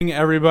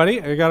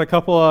Everybody, I got a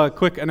couple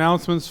quick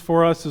announcements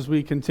for us as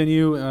we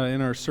continue in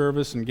our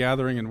service and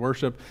gathering and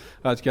worship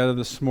together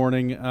this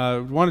morning.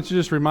 Wanted to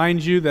just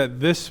remind you that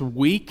this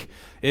week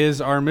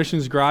is our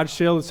missions garage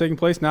sale that's taking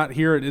place, not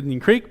here at Indian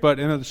Creek, but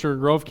in at the Sugar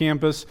Grove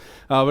campus.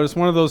 But it's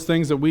one of those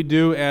things that we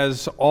do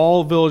as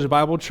all Village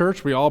Bible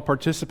Church. We all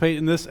participate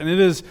in this, and it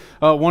is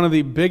one of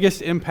the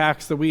biggest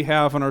impacts that we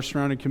have on our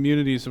surrounding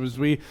communities. As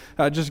we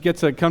just get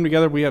to come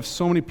together, we have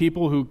so many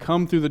people who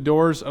come through the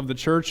doors of the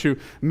church who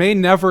may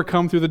never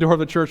come through the door of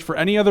the church for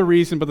any other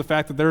reason but the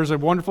fact that there's a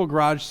wonderful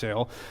garage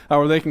sale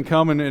where they can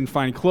come and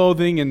find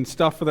clothing and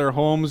stuff for their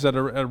homes at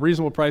a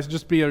reasonable price.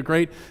 Just be a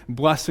great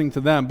blessing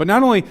to them. But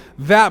not only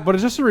that, but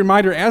it's just a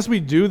reminder, as we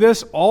do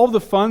this, all of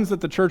the funds that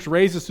the church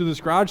raises through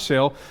this garage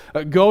sale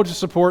go to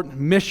support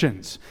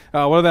missions.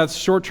 Whether that's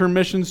short-term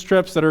missions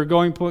trips that are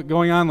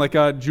going on, like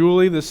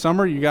Julie this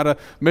summer, you got a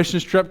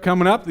missions trip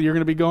coming up that you're going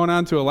to be going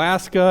on to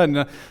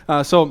Alaska,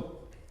 and so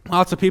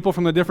lots of people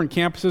from the different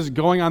campuses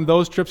going on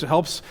those trips. It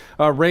helps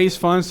raise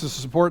funds to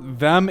support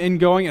them in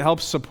going. It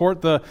helps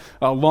support the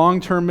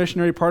long-term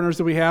missionary partners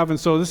that we have. And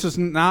so this is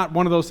not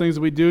one of those things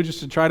that we do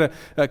just to try to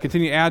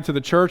continue to add to the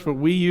church, but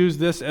we use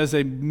this as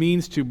a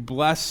means to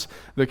bless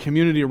the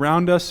community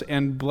around us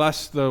and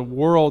bless the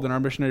world and our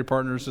missionary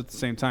partners at the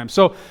same time.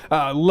 So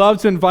love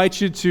to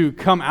invite you to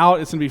come out.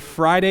 It's going to be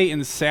Friday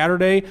and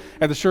Saturday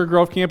at the Sugar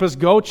Grove campus.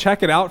 Go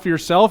check it out for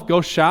yourself.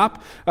 Go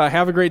shop.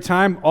 Have a great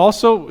time.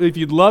 Also, if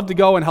you'd love to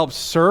go and help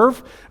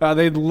serve,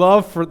 they'd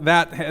love for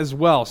that as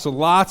well. So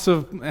lots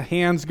of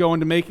hands go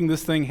into making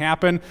this thing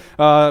happen.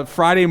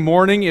 Friday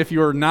morning, if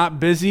you're not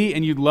busy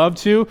and you'd love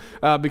to,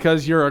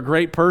 because you're a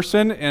great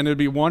person and it'd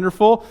be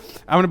wonderful,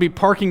 I'm going to be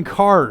parking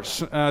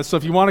cars. So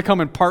if you want to come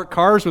and park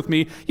cars with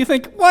me, you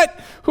think, what?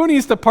 Who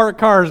needs to park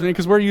cars?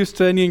 Because we're used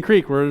to Indian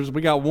Creek, where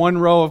we got one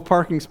row of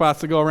parking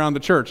spots to go around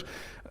the church.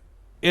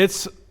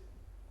 It's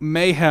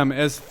mayhem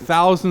as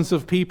thousands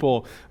of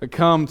people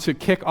come to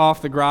kick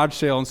off the garage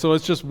sale. And so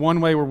it's just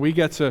one way where we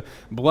get to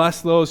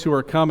bless those who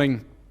are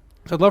coming.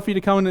 So I'd love for you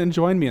to come and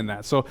join me in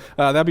that. So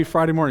that'll be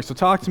Friday morning. So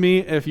talk to me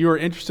if you are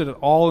interested at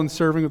all in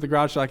serving with the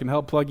garage sale. I can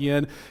help plug you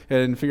in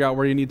and figure out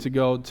where you need to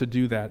go to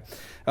do that.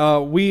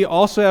 We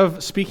also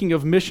have, speaking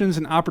of missions,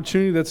 an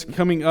opportunity that's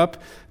coming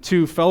up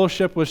to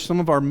fellowship with some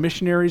of our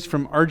missionaries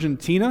from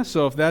Argentina.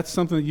 So if that's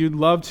something that you'd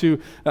love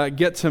to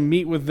get to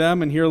meet with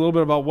them and hear a little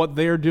bit about what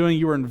they are doing,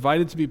 you are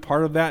invited to be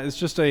part of that. It's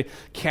just a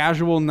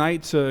casual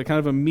night, to kind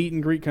of a meet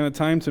and greet kind of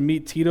time to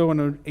meet Tito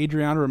and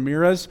Adriana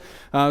Ramirez.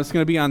 It's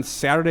going to be on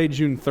Saturday,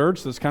 June 3rd,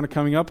 so it's kind of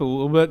coming up a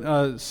little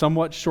bit,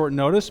 somewhat short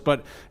notice,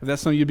 but if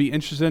that's something you'd be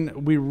interested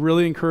in, we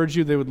really encourage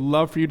you. They would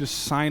love for you to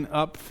sign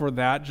up for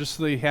that, just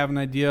so they have an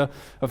idea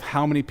of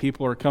how many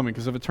people are coming.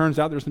 Because if it turns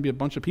out there's going to be a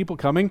bunch of people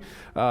coming,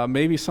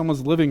 maybe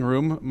someone's living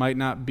room might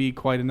not be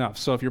quite enough.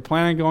 So if you're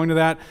planning on going to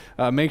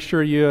that, make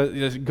sure you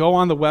just go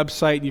on the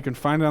website. You can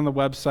find it on the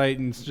website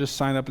and just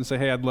sign up and say,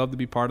 hey, I'd love to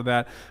be part of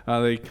that.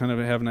 They kind of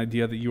have an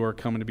idea that you are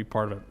coming to be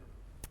part of it.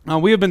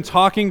 We have been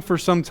talking for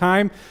some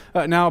time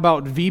now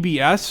about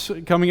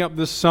VBS coming up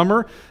this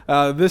summer.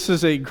 This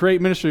is a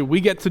great ministry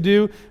we get to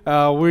do.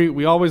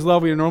 We always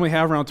love, we normally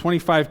have around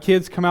 25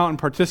 kids come out and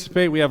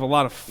participate. We have a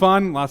lot of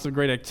fun, lots of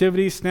great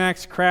activities,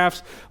 snacks,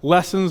 crafts,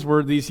 lessons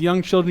where these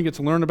young children get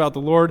to learn about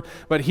the Lord.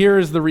 But here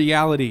is the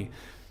reality.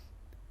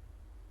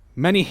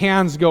 Many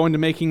hands go into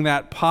making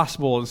that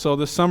possible. And so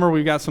this summer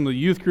we've got some of the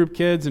youth group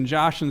kids, and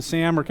Josh and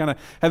Sam are kind of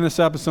heading this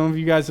up, and some of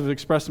you guys have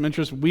expressed some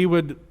interest. We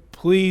would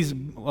please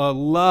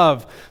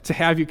love to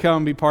have you come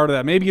and be part of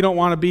that. Maybe you don't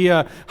want to be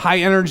high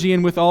energy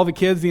and with all the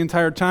kids the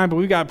entire time, but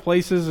we've got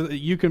places that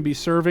you can be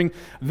serving.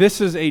 This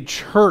is a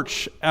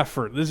church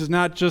effort. This is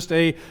not just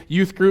a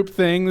youth group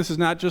thing. This is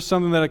not just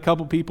something that a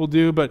couple people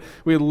do, but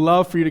we'd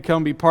love for you to come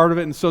and be part of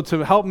it. And so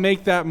to help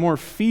make that more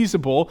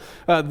feasible,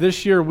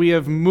 this year we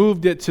have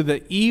moved it to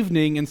the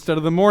evening instead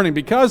of the morning,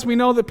 because we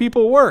know that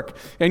people work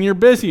and you're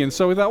busy. And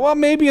so we thought, well,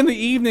 maybe in the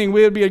evening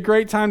would be a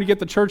great time to get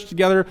the church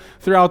together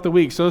throughout the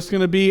week. So it's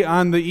going to be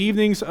on the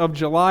evenings of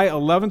July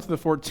 11th to the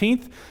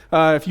 14th.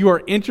 If you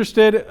are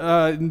interested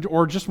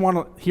or just want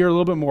to hear a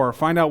little bit more,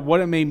 find out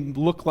what it may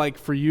look like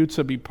for you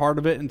to be part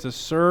of it and to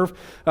serve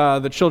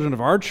the children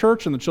of our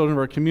church and the children of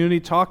our community,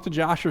 talk to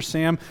Josh or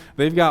Sam.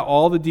 They've got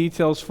all the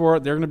details for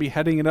it. They're going to be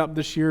heading it up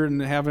this year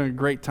and having a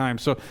great time.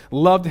 So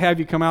love to have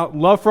you come out.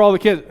 Love for all the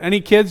kids.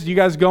 Any kids? You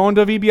guys going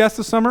to VBS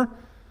this summer?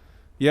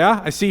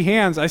 Yeah, I see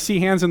hands. I see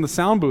hands in the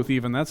sound booth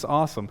even. That's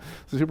awesome.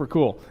 Super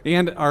cool.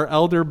 And our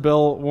elder,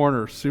 Bill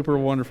Warner. Super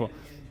wonderful.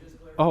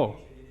 Oh.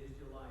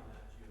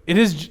 It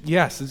is,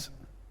 yes.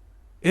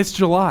 It's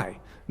July.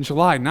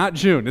 July, not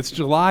June. It's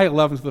July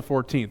 11th to the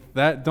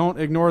 14th. Don't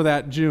ignore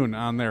that June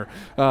on there.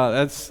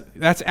 That's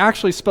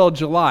actually spelled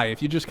July.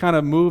 If you just kind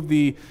of move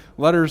the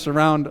letters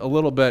around a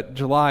little bit,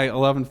 July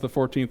 11th to the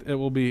 14th, it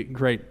will be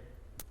great.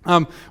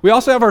 We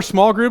also have our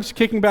small groups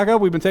kicking back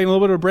up. We've been taking a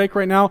little bit of a break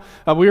right now.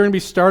 We are going to be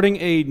starting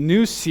a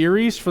new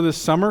series for this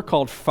summer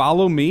called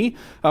Follow Me.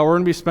 We're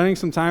going to be spending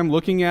some time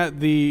looking at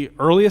the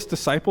earliest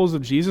disciples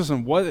of Jesus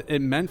and what it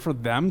meant for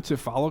them to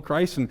follow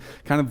Christ and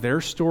kind of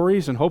their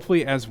stories. And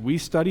hopefully as we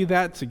study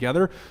that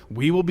together,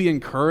 we will be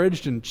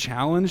encouraged and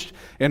challenged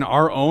in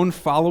our own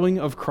following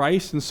of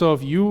Christ. And so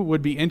if you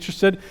would be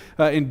interested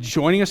in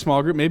joining a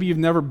small group, maybe you've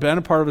never been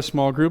a part of a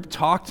small group,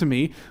 talk to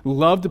me.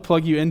 Love to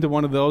plug you into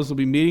one of those. We'll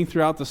be meeting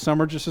throughout the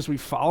summer just as we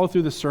follow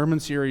through the sermon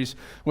series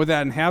with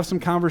that and have some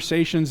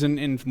conversations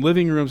in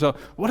living rooms of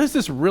what does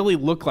this really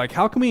look like?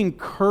 How can we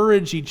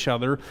encourage each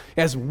other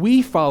as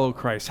we follow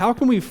Christ? How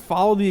can we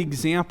follow the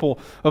example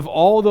of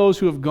all those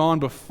who have gone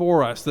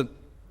before us, that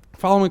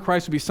following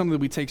Christ would be something that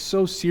we take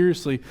so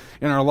seriously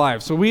in our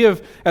lives. So we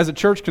have, as a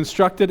church,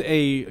 constructed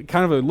a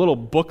kind of a little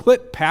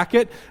booklet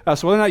packet.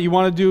 So whether or not you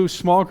want to do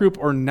small group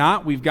or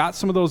not, we've got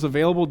some of those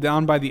available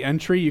down by the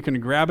entry. You can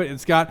grab it.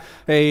 It's got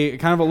a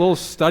kind of a little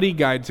study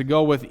guide to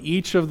go with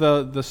each of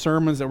the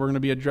sermons that we're going to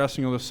be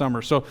addressing over the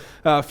summer. So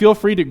feel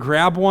free to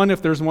grab one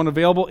if there's one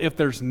available. If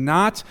there's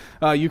not,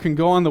 you can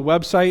go on the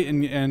website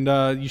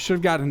and you should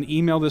have gotten an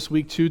email this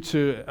week too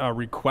to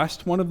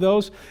request one of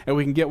those, and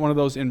we can get one of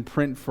those in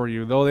print for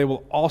you. Though they will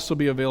also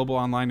be available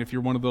online if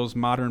you're one of those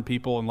modern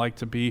people and like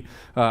to be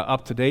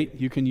up to date.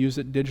 You can use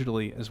it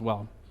digitally as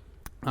well.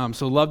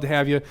 So love to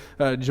have you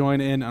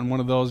join in on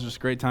one of those. Just a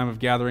great time of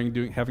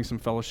gathering, having some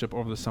fellowship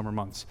over the summer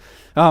months.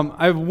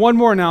 I have one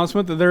more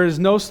announcement that there is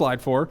no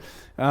slide for,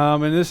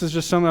 and this is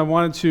just something I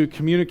wanted to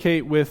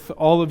communicate with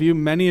all of you.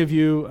 Many of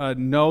you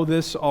know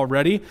this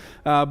already,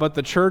 but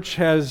the church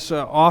has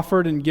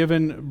offered and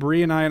given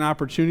Bree and I an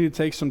opportunity to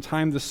take some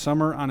time this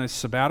summer on a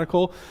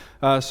sabbatical.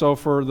 So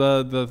for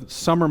the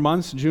summer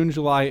months, June,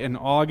 July, and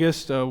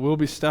August, we'll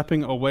be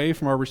stepping away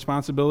from our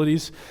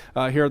responsibilities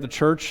here at the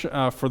church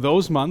for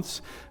those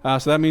months.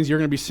 So that means you're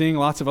going to be seeing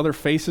lots of other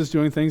faces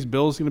doing things.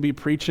 Bill's going to be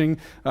preaching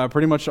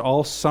pretty much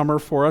all summer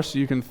for us, so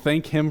you can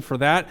thank him for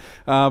that.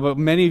 But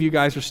many of you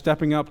guys are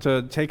stepping up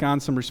to take on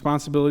some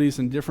responsibilities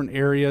in different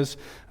areas.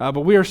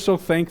 But we are so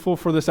thankful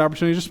for this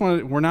opportunity.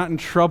 We're not in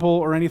trouble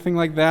or anything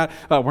like that.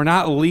 We're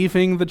not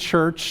leaving the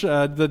church.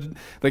 The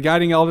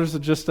guiding elders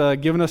have just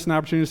given us an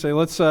opportunity to say,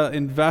 let's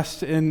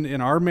invest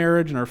in our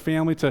marriage and our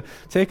family, to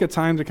take a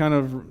time to kind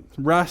of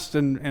rest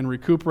and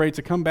recuperate,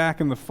 to come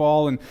back in the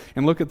fall and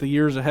look at the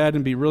years ahead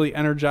and be really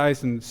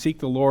energized and seek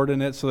the Lord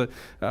in it, so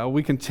that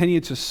we continue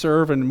to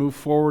serve and move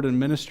forward and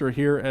minister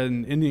here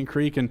in Indian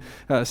Creek and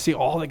see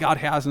all that God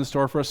has in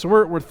store for us. So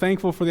we're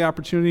thankful for the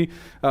opportunity.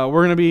 We're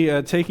going to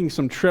be taking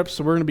some trips,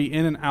 so we're going to be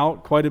in and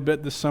out quite a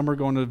bit this summer,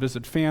 going to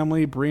visit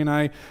family. Bree and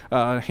I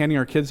handing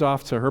our kids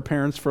off to her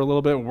parents for a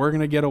little bit. We're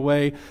going to get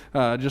away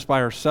just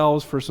by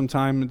ourselves for some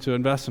time to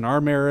invest in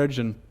our marriage,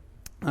 and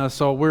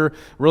so we're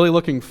really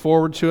looking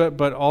forward to it,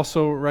 but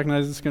also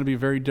recognize it's going to be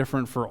very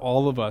different for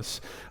all of us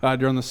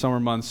during the summer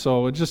months.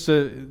 So just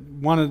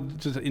want to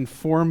just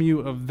inform you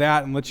of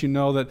that and let you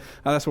know that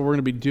that's what we're going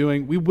to be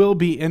doing. We will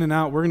be in and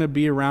out. We're going to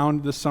be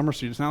around this summer,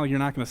 so it's not like you're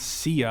not going to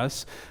see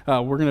us.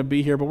 We're going to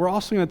be here, but we're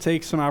also going to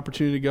take some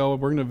opportunity to go.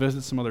 We're going to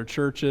visit some other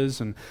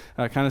churches and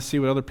kind of see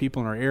what other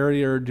people in our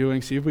area are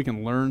doing, see if we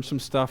can learn some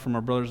stuff from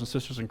our brothers and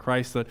sisters in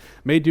Christ that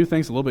may do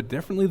things a little bit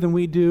differently than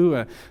we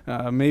do,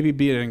 maybe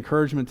be an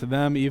encouragement to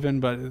them even,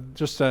 but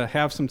just to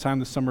have some time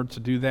this summer to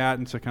do that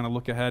and to kind of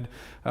look ahead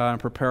and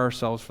prepare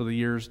ourselves for the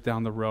years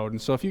down the road.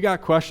 And so if you got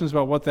questions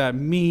about what that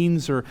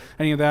means or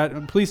any of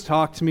that, please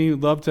talk to me.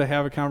 We'd love to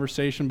have a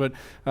conversation, but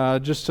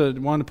just to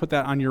want to put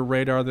that on your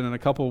radar that in a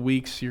couple of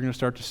weeks you're going to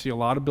start to see a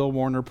lot of Bill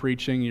Warner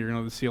preaching. You're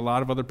going to see a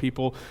lot of other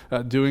people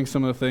doing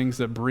some of the things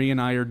that Bree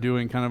and I are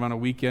doing kind of on a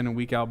week in and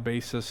week out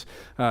basis,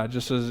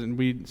 just as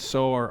we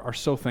are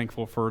so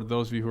thankful for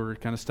those of you who are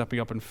kind of stepping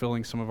up and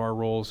filling some of our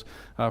roles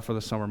for the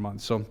summer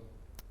months. So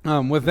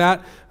with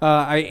that,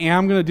 I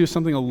am going to do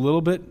something a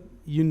little bit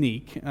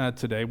unique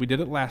today. We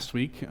did it last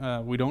week.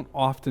 We don't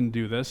often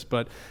do this,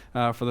 but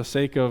for the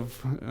sake of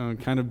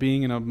kind of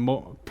being in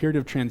a period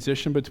of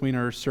transition between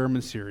our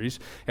sermon series,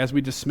 as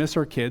we dismiss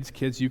our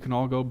kids, you can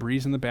all go.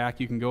 Breeze in the back.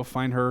 You can go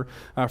find her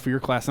for your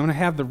class. I'm going to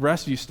have the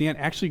rest of you stand,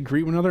 actually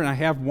greet one another, and I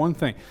have one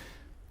thing.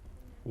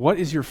 What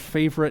is your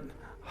favorite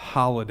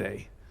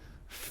holiday?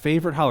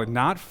 Favorite holiday,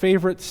 not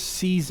favorite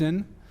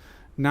season,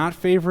 not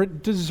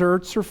favorite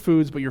desserts or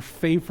foods, but your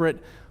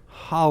favorite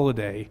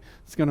holiday.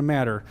 It's going to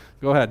matter.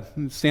 Go ahead,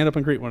 stand up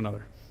and greet one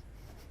another.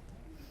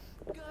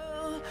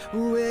 Go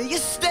where you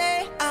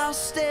stay, I'll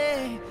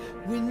stay.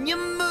 When you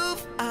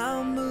move,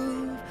 I'll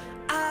move.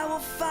 I will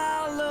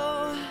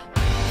follow.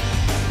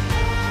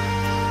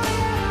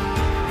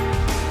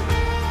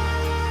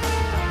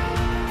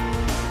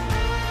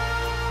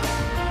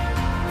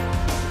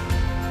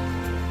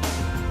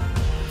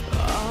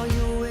 All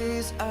your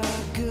ways are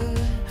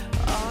good.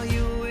 All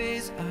your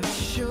ways are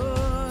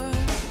sure.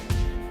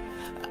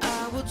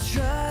 I will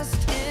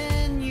trust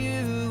in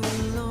you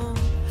alone.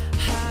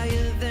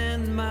 Higher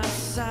than my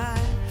sight,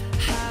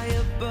 high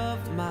above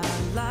my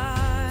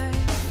life.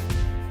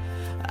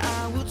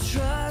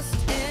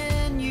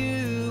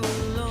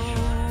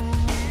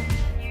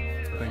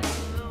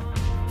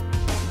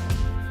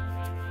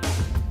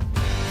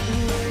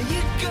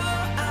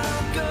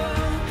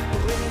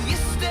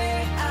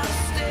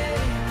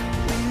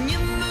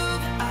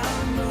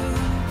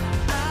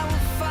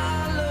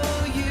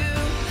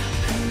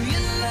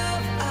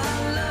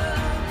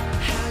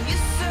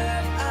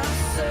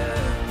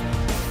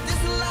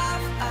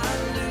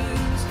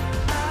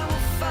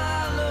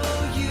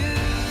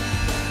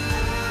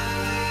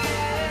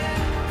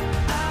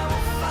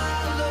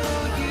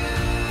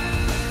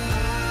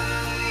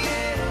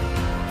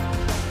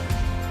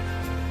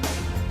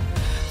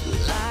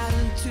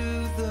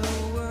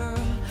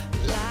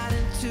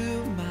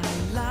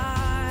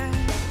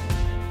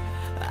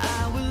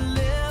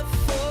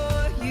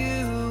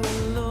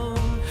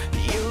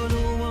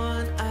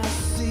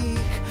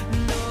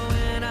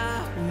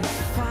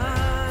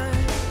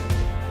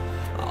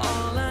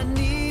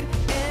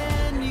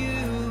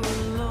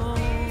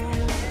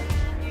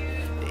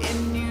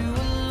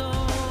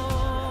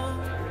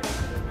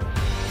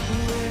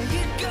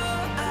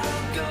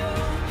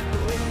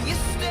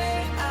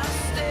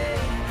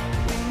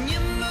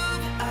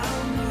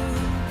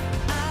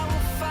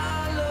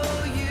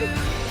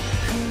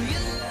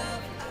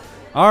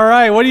 All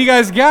right, what do you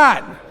guys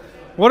got?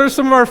 What are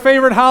some of our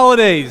favorite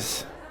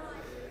holidays?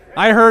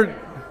 I heard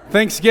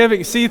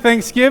Thanksgiving. See,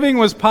 Thanksgiving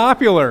was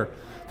popular.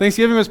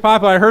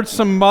 I heard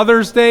some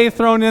Mother's Day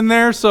thrown in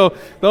there. So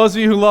those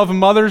of you who love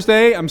Mother's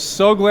Day, I'm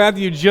so glad that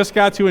you just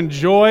got to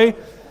enjoy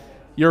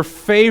your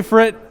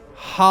favorite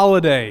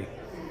holiday.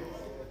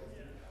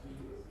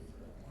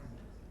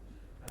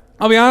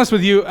 I'll be honest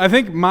with you, I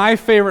think my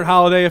favorite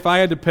holiday, if I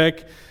had to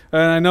pick,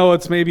 and I know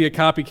it's maybe a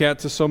copycat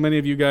to so many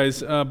of you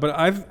guys, but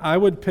I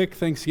would pick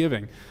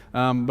Thanksgiving.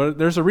 But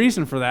there's a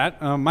reason for that.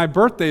 My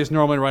birthday is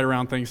normally right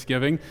around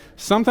Thanksgiving.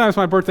 Sometimes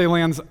my birthday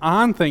lands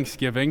on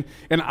Thanksgiving,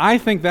 and I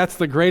think that's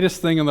the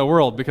greatest thing in the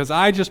world because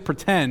I just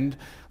pretend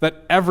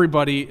that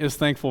everybody is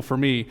thankful for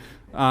me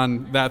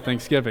on that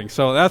Thanksgiving.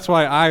 So that's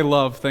why I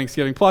love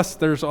Thanksgiving. Plus,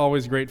 there's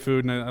always great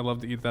food, and I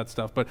love to eat that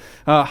stuff. But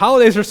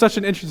holidays are such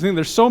an interesting thing.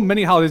 There's so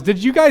many holidays.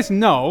 Did you guys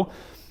know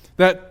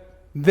that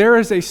there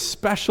is a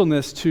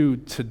specialness to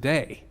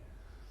today?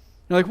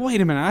 You're like,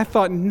 wait a minute, I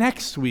thought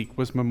next week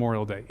was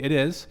Memorial Day. It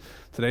is.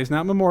 Today's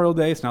not Memorial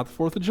Day. It's not the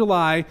 4th of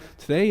July.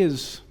 Today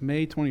is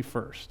May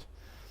 21st.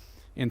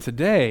 And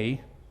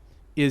today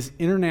is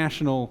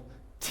International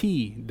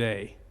Tea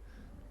Day.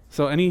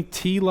 So any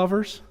tea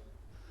lovers?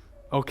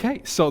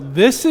 Okay, so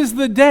this is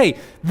the day.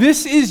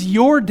 This is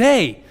your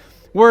day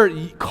where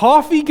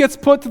coffee gets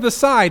put to the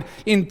side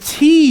and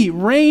tea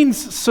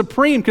reigns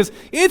supreme because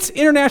it's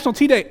International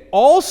Tea Day.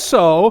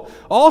 Also,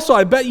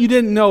 I bet you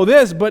didn't know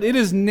this, but it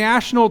is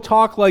National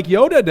Talk Like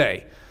Yoda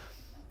Day.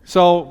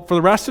 So for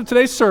the rest of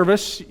today's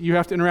service, you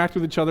have to interact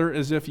with each other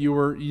as if you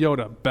were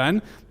Yoda.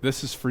 Ben,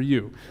 this is for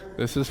you.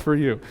 This is for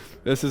you.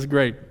 This is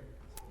great.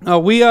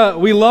 We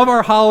love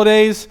our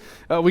holidays.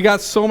 We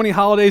got so many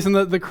holidays, and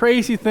the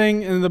crazy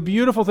thing and the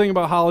beautiful thing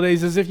about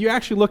holidays is if you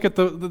actually look at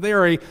they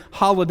are a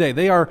holiday.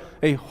 They are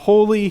a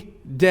holy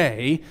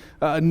day,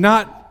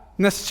 not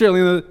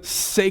necessarily in the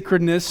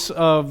sacredness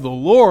of the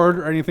Lord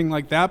or anything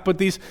like that, but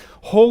these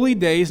holy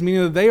days,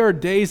 meaning that they are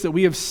days that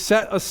we have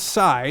set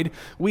aside,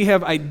 we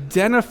have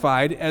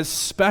identified as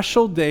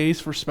special days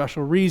for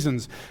special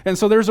reasons. And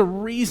so there's a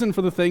reason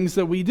for the things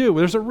that we do.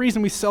 There's a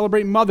reason we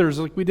celebrate mothers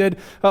like we did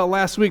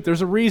last week.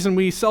 There's a reason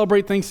we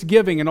celebrate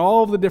Thanksgiving and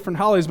all of the different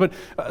holidays. But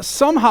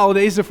some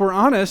holidays, if we're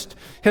honest,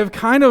 have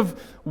kind of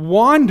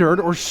wandered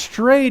or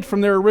strayed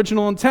from their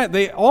original intent.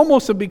 They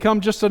almost have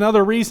become just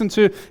another reason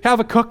to have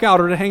a cookout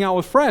or to hang out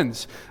with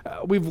friends.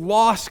 We've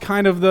lost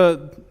kind of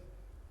the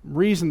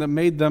reason that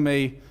made them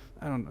I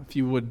don't know if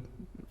you would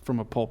from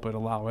a pulpit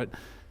allow it,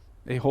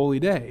 a holy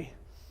day.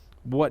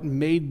 What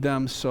made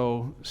them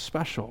so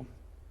special?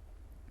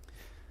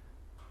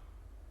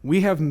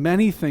 We have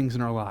many things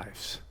in our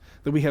lives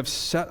that we have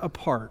set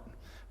apart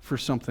for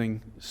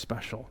something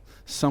special,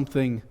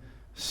 something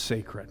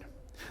sacred.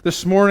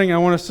 This morning, I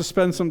want us to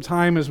spend some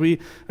time as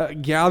we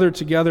gather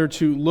together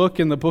to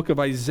look in the book of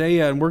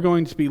Isaiah, and we're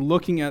going to be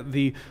looking at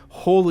the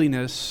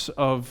holiness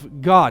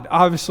of God.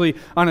 Obviously,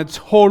 on a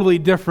totally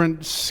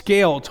different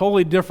scale,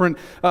 totally different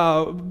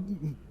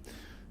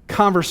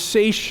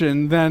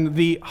conversation than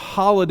the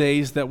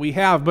holidays that we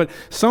have. But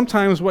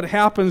sometimes what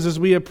happens as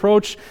we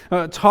approach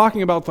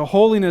talking about the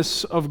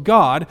holiness of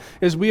God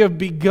is we have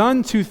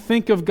begun to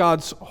think of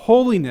God's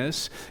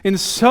holiness in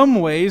some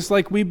ways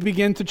like we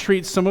begin to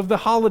treat some of the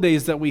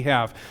holidays that we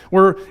have,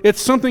 where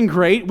it's something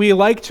great. We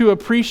like to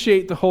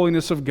appreciate the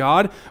holiness of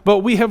God, but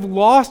we have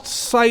lost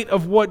sight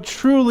of what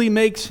truly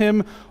makes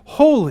Him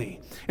holy.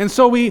 And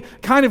so we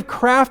kind of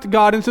craft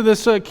God into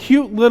this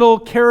cute little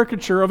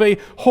caricature of a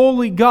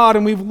holy God,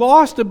 and we've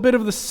lost a bit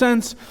of the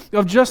sense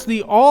of just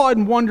the awe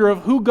and wonder of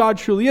who God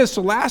truly is.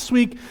 So last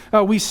week,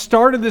 we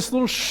started this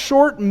little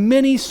short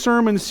mini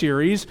sermon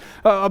series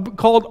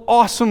called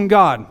Awesome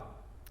God.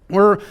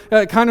 We're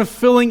kind of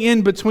filling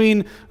in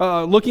between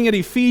looking at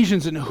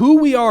Ephesians and who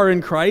we are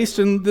in Christ.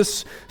 And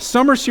this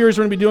summer series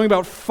we're going to be doing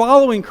about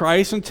following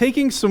Christ and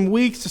taking some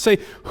weeks to say,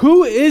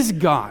 who is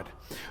God?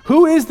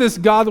 Who is this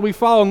God that we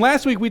follow? And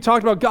last week we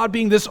talked about God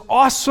being this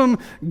awesome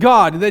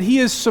God, that He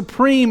is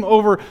supreme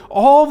over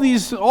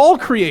all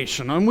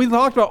creation. And we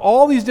talked about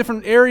all these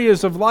different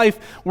areas of life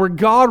where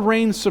God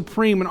reigns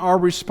supreme and our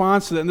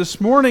response to that. And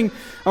this morning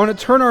I want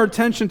to turn our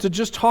attention to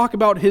just talk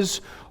about His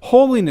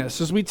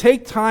holiness as we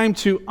take time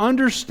to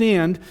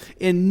understand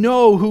and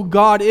know who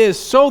God is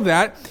so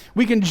that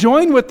we can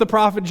join with the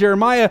prophet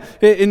Jeremiah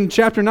in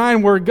chapter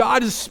 9 where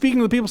God is speaking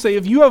to the people, say,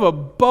 if you have a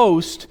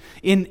boast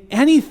in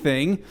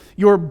anything,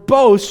 your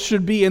boast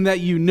should be in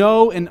that you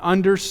know and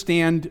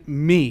understand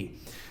me.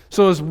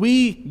 So as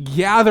we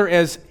gather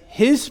as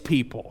His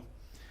people,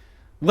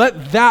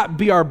 let that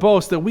be our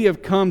boast, that we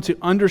have come to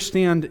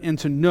understand and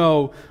to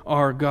know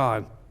our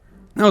God.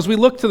 Now as we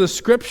look to the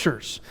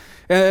Scriptures,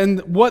 and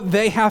what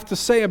they have to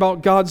say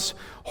about God's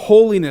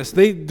holiness.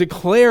 They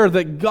declare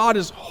that God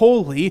is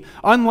holy,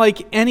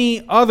 unlike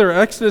any other.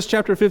 Exodus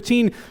chapter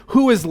 15,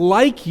 who is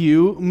like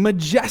you,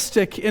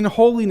 majestic in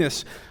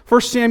holiness.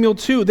 1 Samuel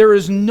 2, there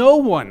is no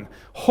one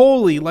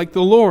holy like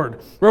the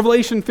Lord.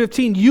 Revelation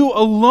 15, you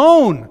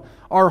alone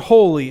are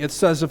holy, it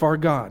says of our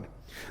God.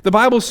 The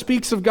Bible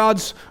speaks of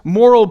God's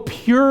moral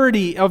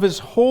purity, of his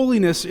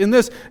holiness in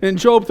this. In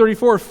Job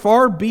 34,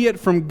 far be it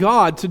from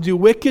God to do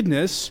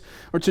wickedness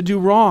or to do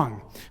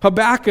wrong.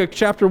 Habakkuk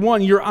chapter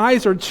 1, your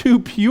eyes are too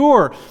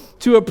pure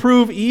to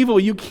approve evil.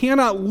 You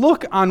cannot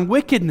look on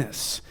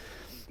wickedness.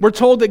 We're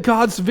told that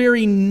God's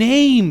very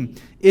name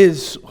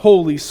is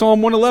holy.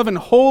 Psalm 111,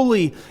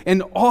 holy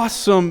and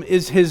awesome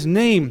is his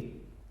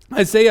name.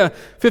 Isaiah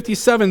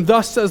 57,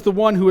 thus says the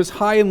one who is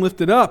high and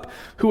lifted up,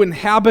 who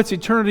inhabits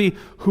eternity,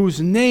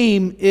 whose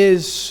name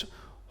is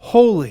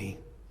holy.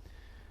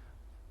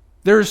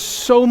 There's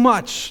so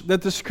much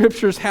that the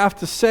scriptures have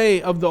to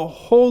say of the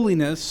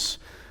holiness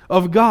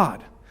of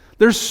God.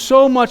 There's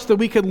so much that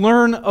we could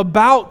learn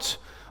about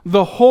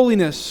the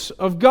holiness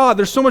of God.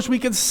 There's so much we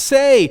could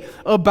say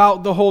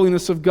about the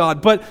holiness of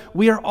God, but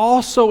we are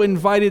also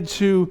invited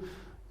to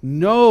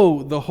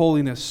know the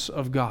holiness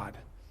of God.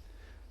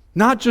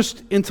 Not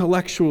just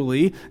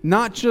intellectually,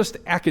 not just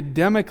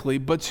academically,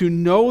 but to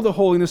know the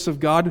holiness of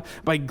God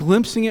by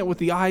glimpsing it with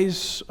the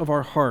eyes of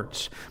our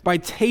hearts, by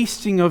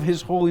tasting of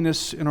his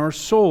holiness in our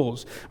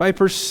souls, by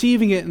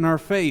perceiving it in our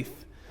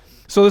faith.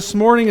 So this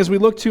morning, as we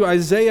look to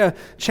Isaiah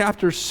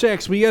chapter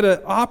 6, we get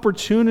an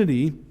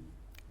opportunity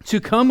to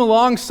come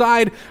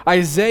alongside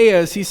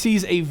Isaiah as he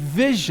sees a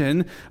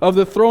vision of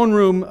the throne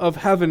room of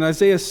heaven.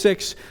 Isaiah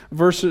 6,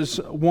 verses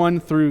 1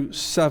 through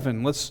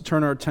 7. Let's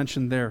turn our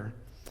attention there.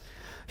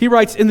 He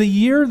writes, in the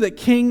year that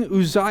King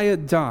Uzziah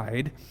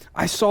died,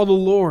 I saw the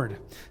Lord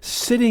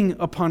sitting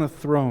upon a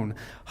throne,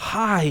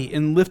 high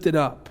and lifted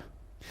up,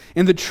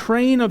 and the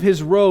train of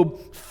his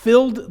robe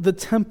filled the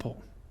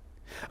temple.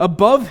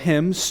 Above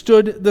him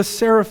stood the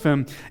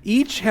seraphim.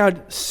 Each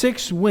had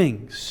 6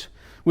 wings.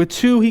 With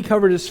 2 he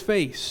covered his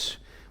face,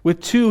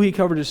 with 2 he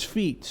covered his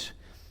feet,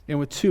 and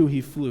with 2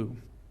 he flew.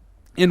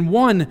 And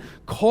one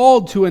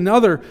called to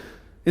another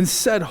and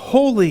said,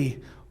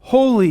 holy,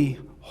 holy,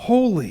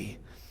 holy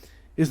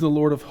is the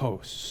Lord of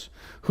hosts,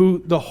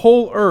 who the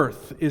whole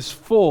earth is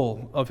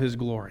full of his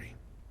glory.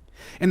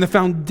 And the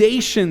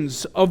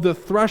foundations of the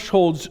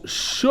thresholds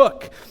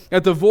shook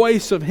at the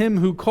voice of him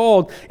who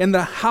called, and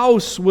the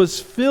house was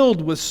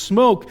filled with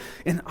smoke.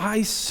 And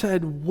I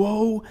said,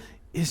 woe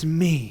is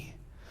me,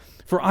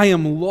 for I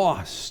am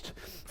lost,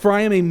 for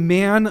I am a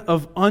man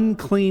of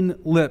unclean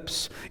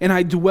lips, and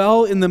I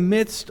dwell in the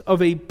midst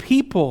of a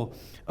people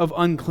of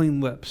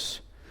unclean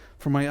lips,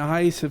 for my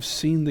eyes have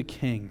seen the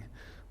King,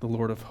 the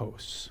Lord of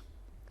hosts.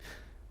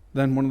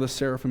 Then one of the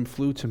seraphim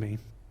flew to me,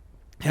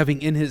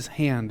 having in his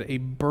hand a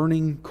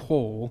burning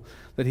coal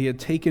that he had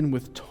taken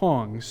with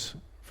tongs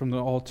from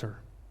the altar.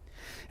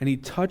 And he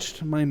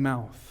touched my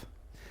mouth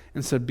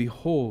and said,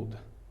 behold,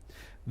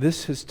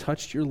 this has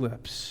touched your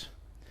lips.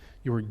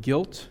 Your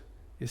guilt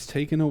is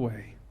taken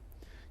away.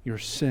 Your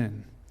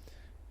sin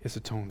is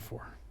atoned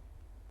for.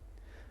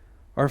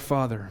 Our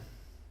Father,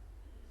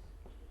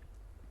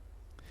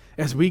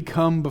 as we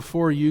come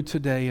before you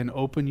today and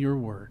open your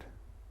word,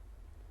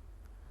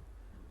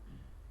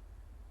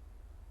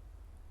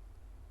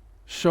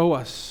 show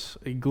us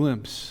a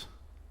glimpse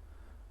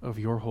of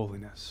your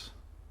holiness.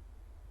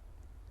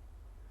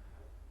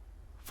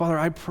 Father,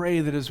 I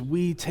pray that as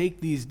we take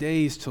these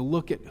days to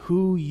look at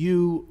who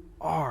you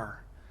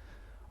are,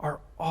 our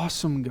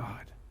awesome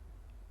God,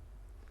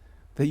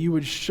 that you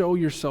would show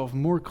yourself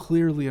more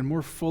clearly and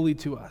more fully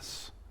to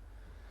us,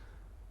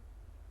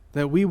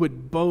 that we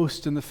would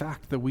boast in the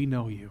fact that we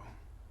know you.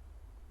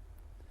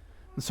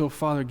 And so,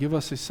 Father, give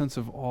us a sense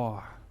of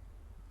awe,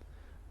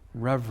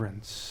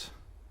 reverence,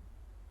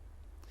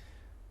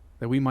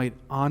 that we might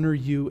honor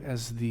you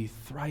as the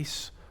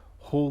thrice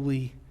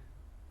holy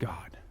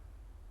God,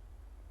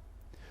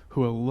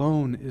 who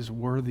alone is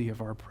worthy of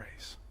our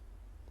praise.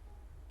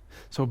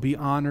 So be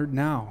honored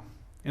now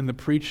in the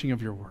preaching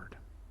of your word.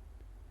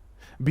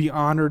 Be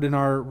honored in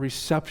our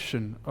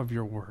reception of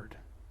your word,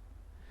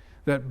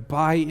 that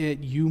by it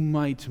you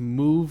might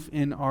move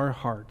in our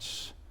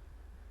hearts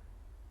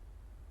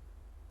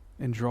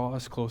and draw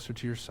us closer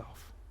to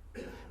yourself.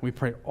 We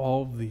pray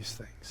all of these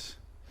things,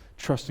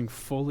 trusting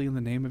fully in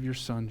the name of your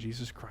Son,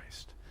 Jesus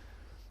Christ.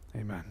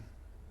 Amen.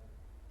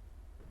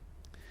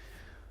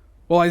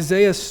 Well,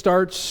 Isaiah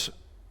starts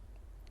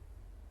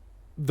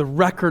the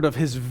record of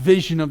his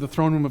vision of the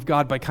throne room of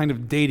God by kind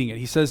of dating it.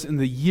 He says, in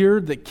the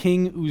year that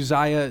King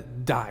Uzziah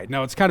died.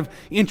 Now, it's kind of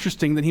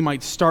interesting that he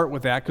might start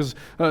with that, because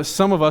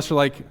some of us are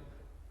like,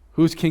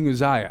 who's King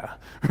Uzziah?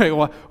 Right?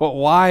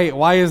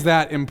 Why is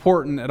that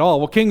important at all?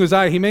 Well, King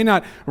Uzziah, he may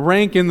not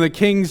rank in the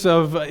kings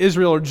of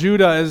Israel or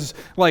Judah as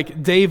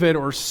like David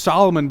or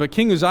Solomon, but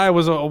King Uzziah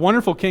was a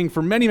wonderful king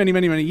for many, many,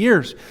 many, many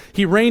years.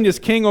 He reigned as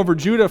king over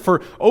Judah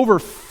for over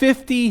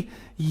 50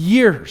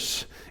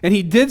 years. And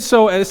he did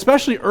so,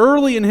 especially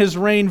early in his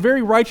reign,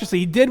 very righteously.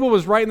 He did what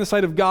was right in the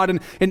sight of God,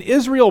 and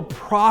Israel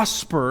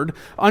prospered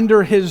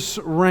under his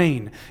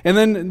reign. And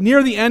then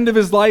near the end of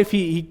his life,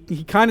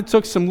 he kind of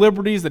took some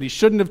liberties that he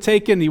shouldn't have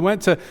taken. He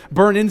went to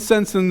burn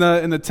incense in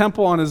the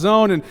temple on his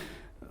own, and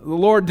the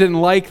Lord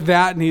didn't like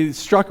that, and he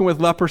struck him with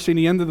leprosy, and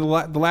he ended the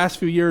last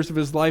few years of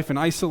his life in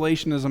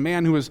isolation as a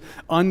man who was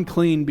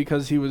unclean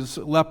because he was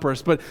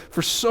leprous. But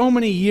for so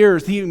many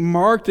years, he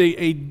marked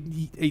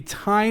a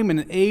time and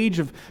an age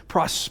of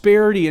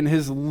prosperity in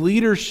his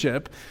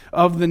leadership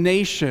of the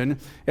nation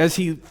as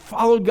he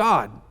followed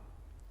God.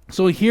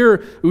 So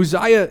here,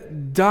 Uzziah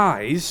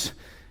dies,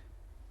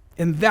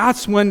 and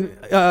that's when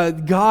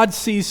God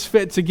sees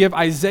fit to give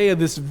Isaiah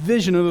this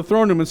vision of the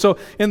throne room. And so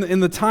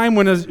in the time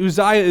when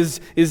Uzziah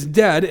is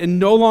dead and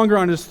no longer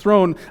on his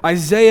throne,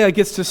 Isaiah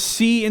gets to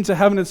see into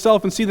heaven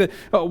itself and see that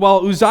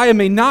while Uzziah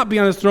may not be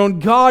on his throne,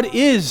 God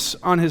is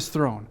on his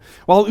throne.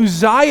 While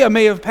Uzziah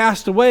may have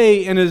passed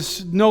away and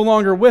is no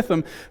longer with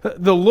him,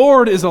 the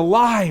Lord is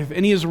alive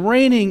and he is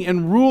reigning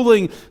and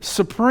ruling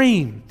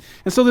supreme.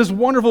 And so this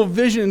wonderful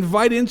vision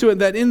invited into it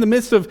that in the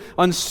midst of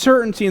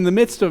uncertainty, in the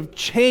midst of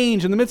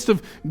change, in the midst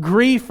of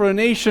grief for a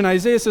nation,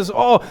 Isaiah says,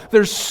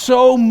 there's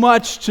so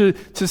much to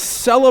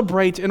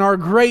celebrate in our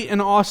great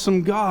and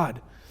awesome God.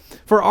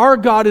 For our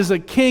God is a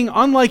king,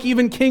 unlike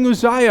even King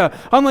Uzziah,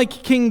 unlike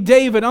King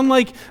David,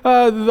 unlike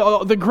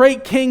the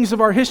great kings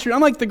of our history,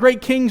 unlike the great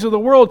kings of the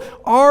world.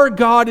 Our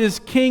God is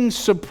king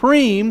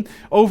supreme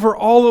over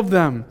all of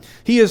them.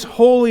 He is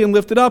holy and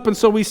lifted up. And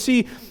so we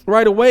see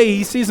right away,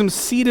 he sees him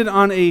seated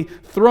on a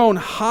throne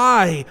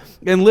high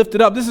and lifted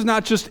up. This is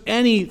not just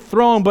any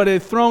throne, but a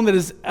throne that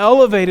is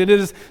elevated. It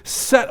is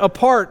set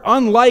apart,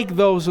 unlike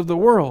those of the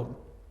world.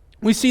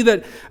 We see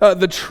that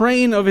the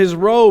train of his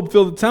robe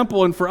filled the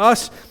temple, and for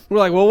us, we're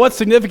like, well, what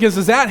significance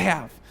does that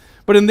have?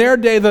 But in their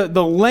day,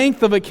 the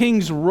length of a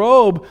king's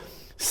robe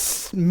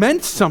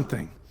meant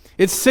something.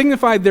 It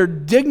signified their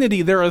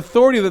dignity, their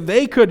authority, that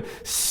they could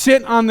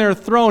sit on their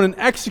throne and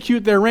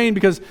execute their reign,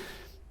 because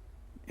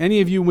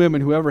any of you women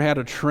who ever had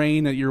a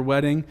train at your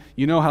wedding,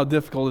 you know how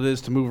difficult it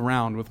is to move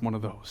around with one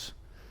of those.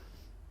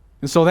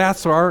 And so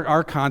that's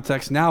our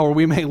context now, where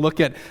we may look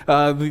at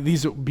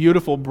these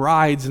beautiful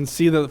brides and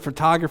see the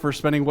photographer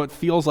spending what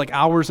feels like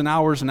hours and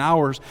hours and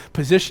hours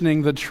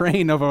positioning the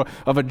train of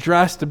a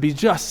dress to be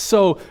just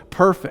so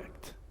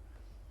perfect.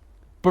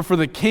 But for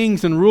the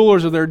kings and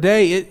rulers of their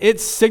day, it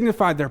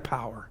signified their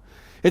power.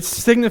 It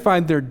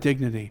signified their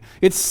dignity.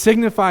 It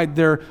signified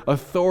their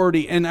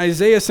authority. And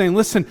Isaiah is saying,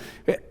 listen,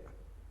 the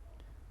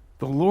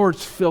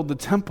Lord's filled the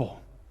temple.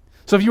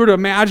 So if you were to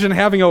imagine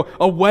having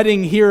a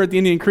wedding here at the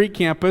Indian Creek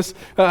campus,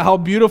 how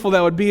beautiful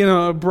that would be, and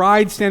a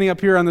bride standing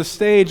up here on the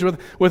stage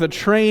with a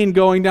train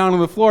going down on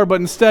the floor, but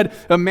instead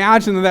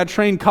imagine that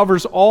train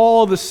covers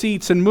all the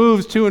seats and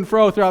moves to and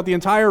fro throughout the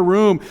entire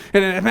room.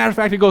 And as a matter of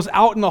fact, it goes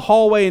out in the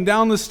hallway and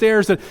down the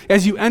stairs, that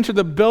as you enter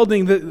the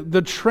building,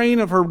 the train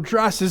of her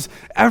dress is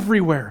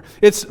everywhere.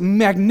 It's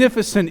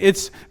magnificent,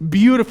 it's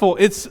beautiful,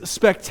 it's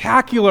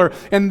spectacular.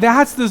 And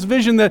that's this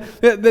vision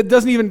that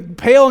doesn't even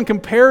pale in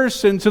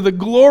comparison to the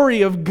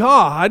glory of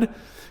God,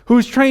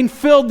 whose train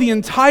filled the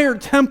entire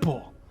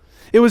temple.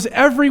 It was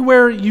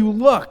everywhere you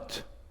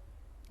looked.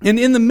 And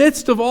in the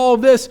midst of all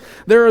this,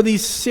 there are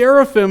these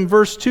seraphim,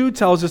 verse 2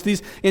 tells us,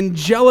 these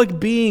angelic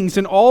beings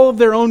in all of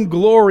their own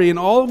glory and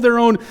all of their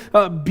own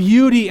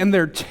beauty and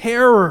their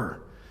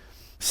terror.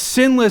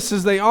 Sinless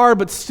as they are,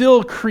 but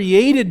still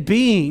created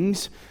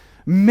beings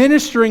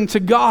ministering to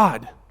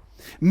God.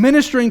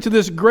 Ministering to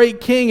this great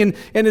king, and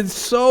it's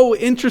so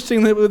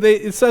interesting that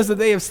it says that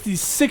they have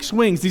these 6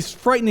 wings, these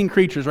frightening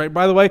creatures, right?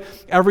 By the way,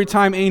 every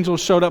time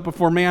angels showed up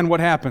before man, what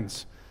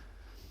happens?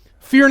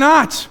 Fear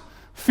not,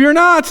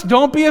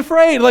 don't be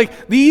afraid.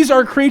 Like, these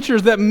are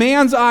creatures that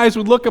man's eyes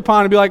would look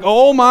upon and be like,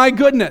 oh my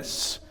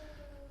goodness.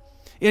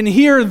 And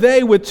here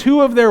they, with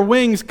 2 of their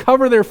wings,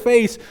 cover their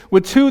face,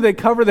 with 2 they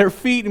cover their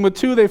feet, and with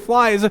 2 they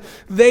fly, as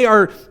if they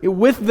are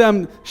with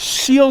them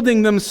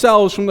shielding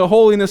themselves from the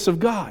holiness of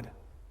God.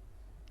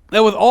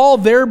 That with all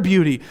their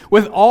beauty,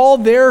 with all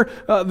their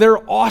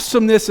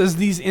awesomeness as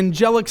these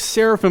angelic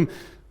seraphim,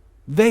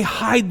 they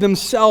hide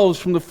themselves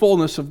from the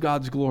fullness of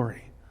God's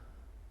glory.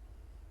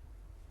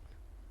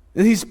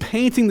 And he's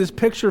painting this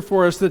picture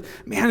for us that,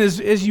 man,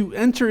 as you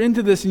enter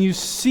into this and you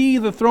see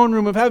the throne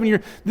room of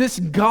heaven, this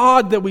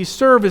God that we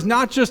serve is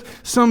not just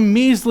some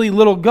measly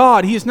little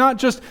God. He is not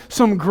just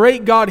some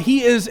great God.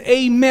 He is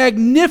a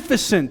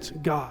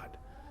magnificent God.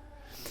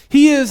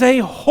 He is a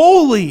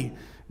holy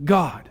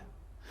God.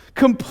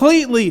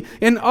 Completely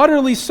and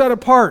utterly set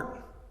apart.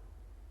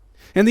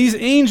 And these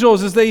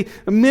angels, as they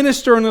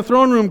minister in the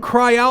throne room,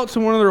 cry out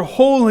to one another,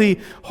 holy,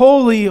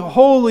 holy,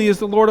 holy is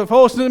the Lord of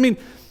hosts. I mean,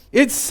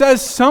 it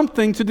says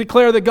something to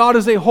declare that God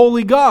is a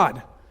holy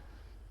God.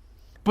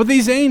 But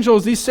these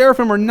angels, these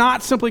seraphim, are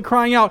not simply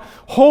crying out,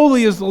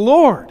 holy is the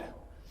Lord.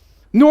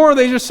 Nor are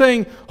they just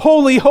saying,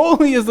 holy,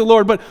 holy is the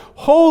Lord, but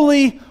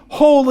holy,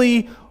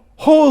 holy,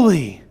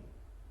 holy.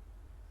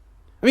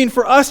 I mean,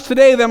 for us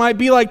today, that might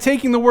be like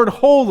taking the word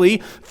holy,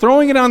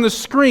 throwing it on the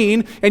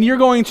screen, and you're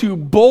going to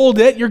bold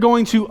it, you're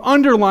going to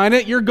underline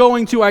it, you're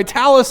going to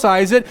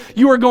italicize it,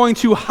 you are going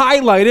to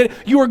highlight it,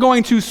 you are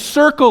going to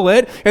circle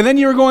it, and then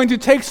you're going to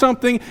take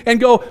something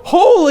and go,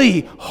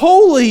 holy,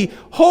 holy,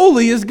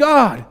 holy is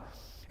God,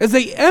 as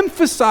they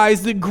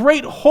emphasize the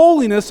great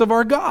holiness of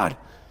our God.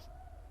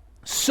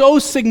 So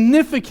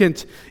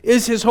significant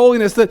is His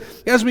holiness that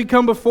as we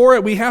come before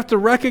it, we have to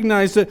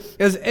recognize that,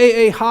 as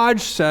A.A.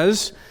 Hodge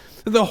says,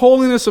 that the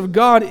holiness of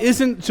God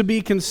isn't to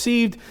be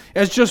conceived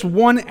as just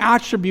one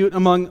attribute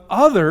among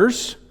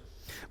others,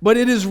 but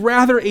it is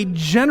rather a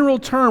general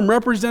term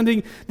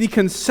representing the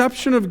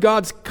conception of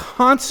God's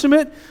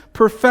consummate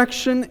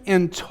perfection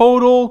and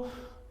total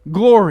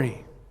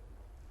glory.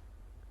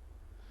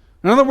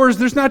 In other words,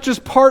 there's not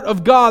just part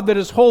of God that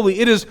is holy,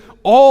 it is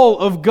all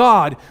of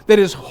God that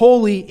is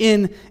holy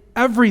in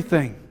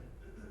everything.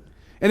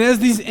 And as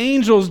these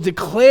angels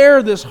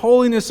declare this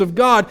holiness of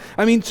God,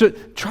 to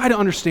try to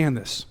understand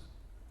this.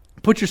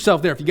 Put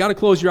yourself there. If you got to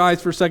close your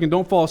eyes for a second,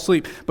 don't fall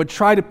asleep, but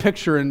try to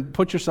picture and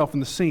put yourself in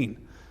the scene.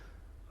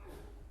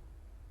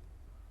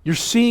 You're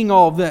seeing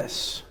all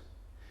this,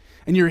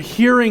 and you're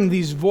hearing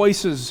these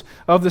voices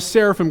of the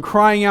seraphim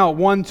crying out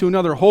one to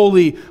another,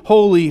 "Holy,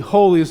 holy,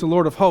 holy is the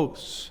Lord of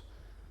hosts."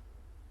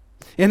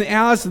 And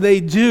as they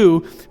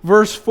do,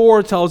 verse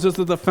 4 tells us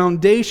that the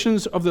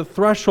foundations of the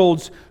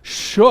thresholds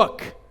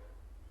shook.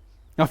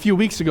 Now, a few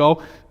weeks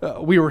ago,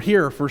 we were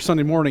here for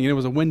Sunday morning, and it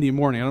was a windy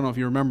morning. I don't know if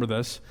you remember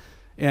this.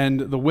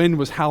 And the wind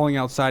was howling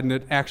outside, and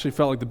it actually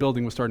felt like the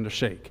building was starting to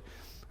shake.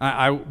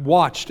 I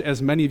watched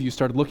as many of you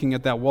started looking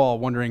at that wall,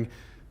 wondering,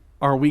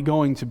 are we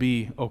going to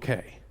be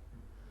okay?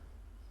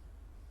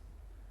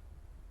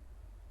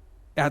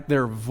 At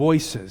their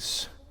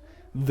voices,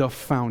 the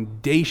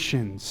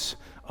foundations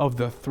of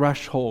the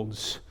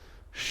thresholds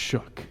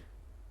shook.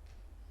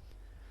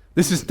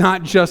 This is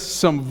not just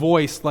some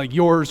voice like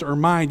yours or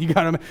mine. You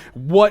got to,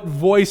 what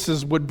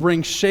voices would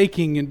bring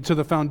shaking into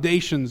the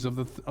foundations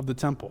of the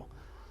temple?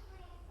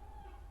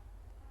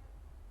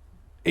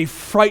 A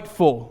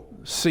frightful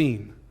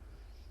scene,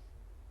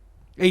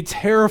 a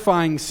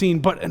terrifying scene,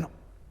 but an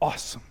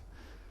awesome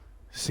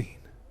scene.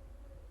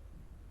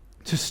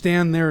 To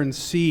stand there and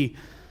see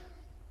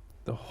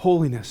the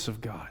holiness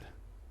of God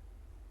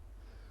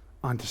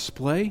on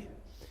display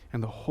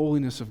and the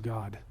holiness of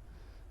God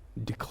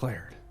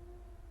declared.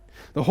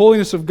 The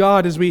holiness of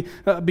God, as we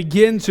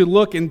begin to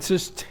look and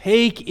just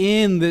take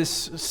in this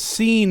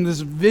scene,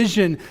 this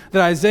vision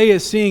that Isaiah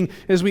is seeing,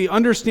 as we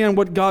understand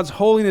what God's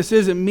holiness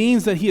is, it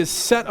means that He is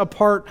set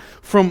apart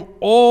from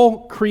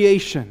all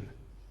creation.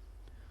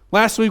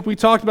 Last week we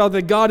talked about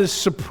that God is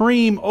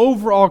supreme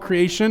over all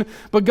creation,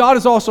 but God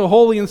is also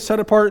holy and set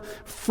apart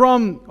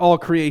from all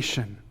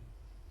creation.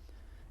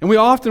 And we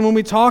often, when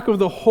we talk of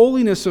the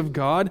holiness of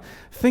God,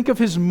 think of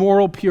His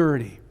moral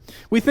purity.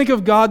 We think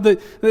of God that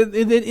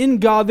in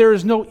God there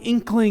is no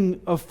inkling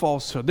of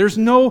falsehood. There's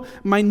no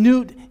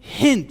minute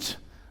hint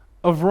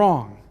of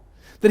wrong.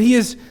 That He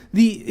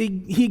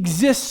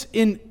exists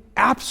in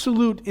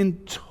absolute, in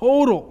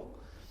total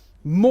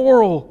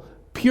moral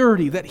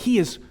purity. That He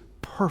is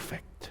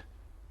perfect,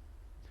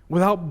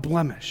 without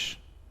blemish.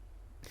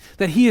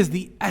 That He is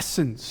the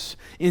essence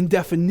and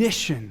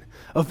definition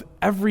of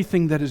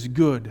everything that is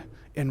good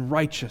and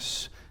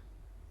righteous,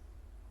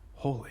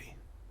 holy.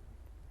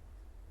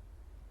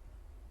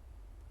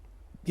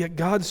 Yet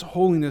God's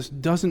holiness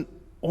doesn't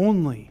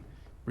only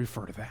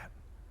refer to that.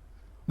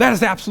 That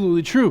is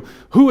absolutely true.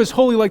 Who is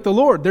holy like the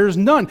Lord? There is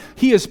none.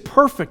 He is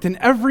perfect in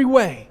every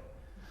way.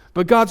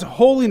 But God's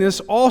holiness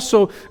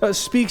also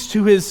speaks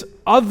to His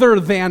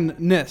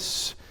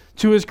other-than-ness,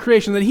 to His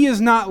creation, that He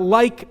is not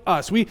like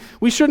us. We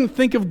shouldn't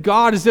think of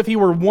God as if He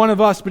were one of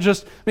us, but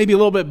just maybe a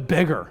little bit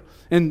bigger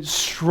and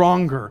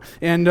stronger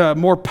and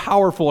more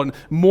powerful and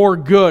more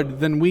good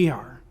than we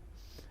are.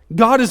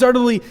 God is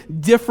utterly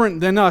different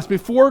than us.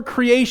 Before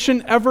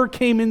creation ever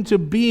came into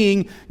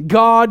being,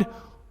 God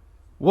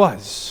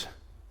was.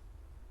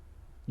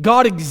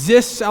 God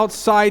exists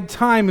outside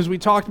time, as we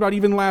talked about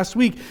even last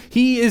week.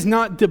 He is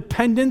not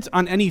dependent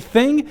on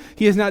anything.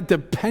 He is not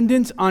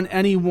dependent on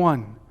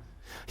anyone.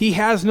 He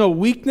has no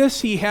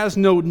weakness. He has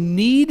no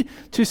need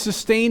to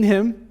sustain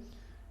Him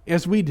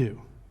as we do.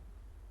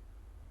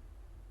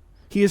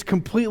 He is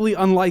completely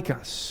unlike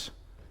us.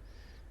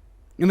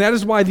 And that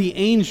is why the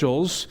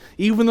angels,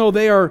 even though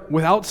they are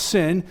without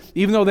sin,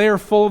 even though they are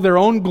full of their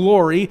own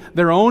glory,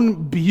 their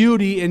own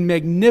beauty and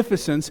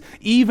magnificence,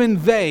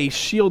 even they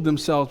shield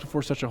themselves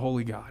before such a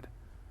holy God.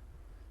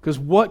 Because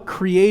what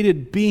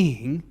created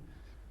being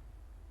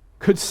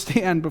could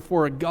stand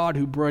before a God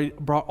who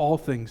brought all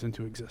things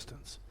into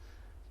existence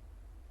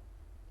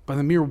by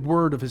the mere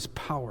word of His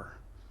power?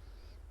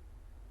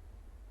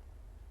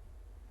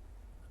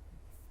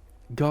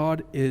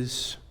 God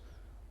is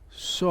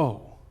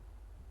so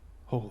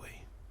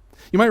holy.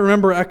 You might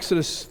remember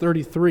Exodus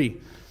 33.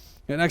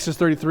 In Exodus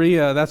 33,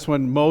 that's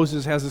when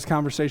Moses has this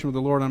conversation with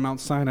the Lord on Mount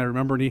Sinai. I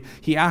remember, and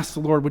he asked the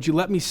Lord, "Would you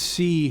let me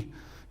see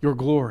your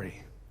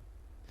glory?"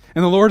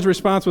 And the Lord's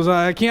response was,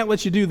 "I can't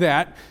let you do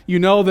that. You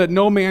know that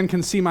no man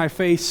can see my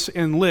face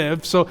and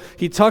live." So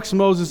He tucks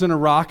Moses in a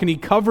rock, and He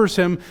covers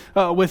him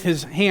with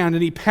His hand,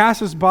 and He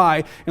passes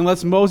by and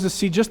lets Moses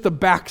see just the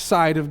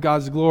backside of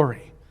God's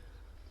glory.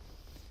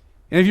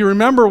 And if you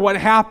remember what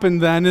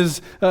happened then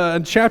is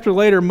a chapter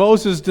later,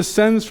 Moses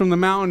descends from the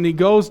mountain. He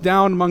goes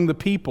down among the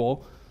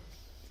people.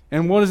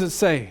 And what does it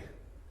say?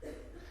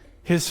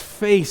 His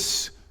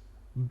face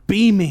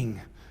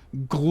beaming,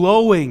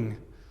 glowing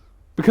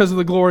because of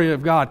the glory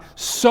of God.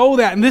 So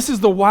that, and this is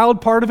the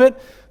wild part of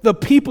it, the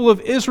people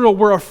of Israel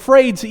were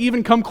afraid to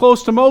even come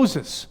close to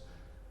Moses.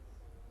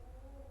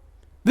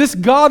 This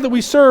God that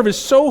we serve is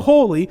so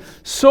holy,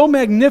 so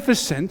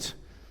magnificent,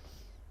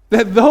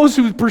 that those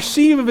who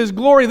perceive of His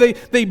glory,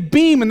 they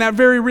beam in that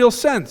very real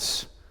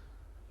sense.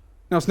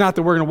 Now, it's not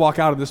that we're going to walk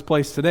out of this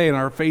place today and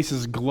our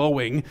faces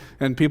glowing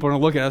and people are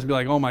going to look at us and be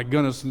like, oh my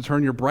goodness, and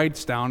turn your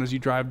brights down as you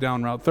drive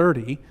down Route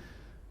 30.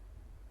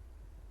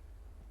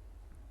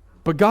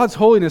 But God's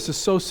holiness is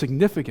so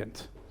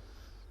significant,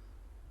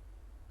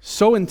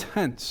 so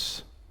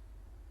intense.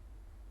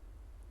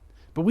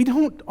 But we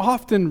don't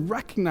often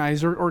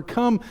recognize or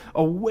come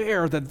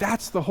aware that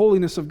that's the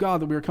holiness of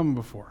God that we are coming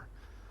before.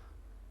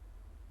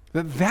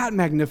 That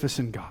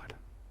magnificent God.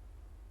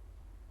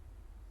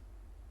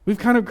 We've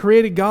kind of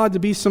created God to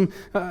be some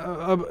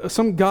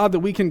God that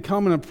we can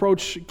come and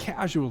approach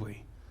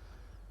casually,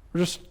 or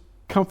just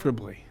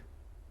comfortably,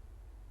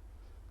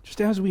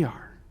 just as we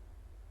are,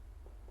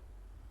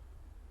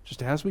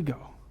 just as we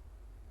go.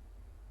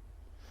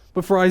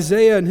 But for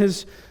Isaiah and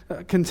his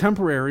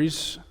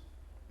contemporaries,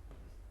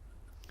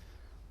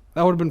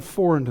 that would have been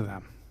foreign to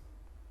them,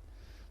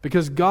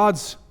 because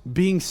God's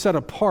being set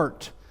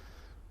apart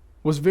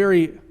was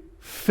very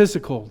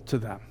physical to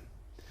them.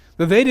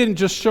 That they didn't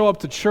just show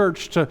up to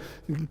church to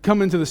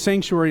come into the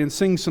sanctuary and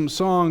sing some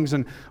songs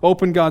and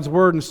open God's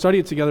Word and study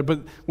it together, but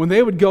when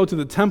they would go to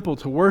the temple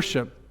to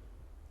worship,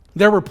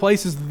 there were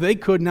places that they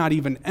could not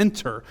even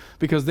enter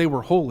because they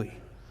were holy.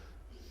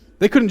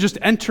 They couldn't just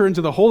enter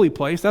into the holy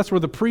place. That's where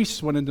the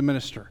priests went in to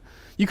minister.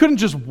 You couldn't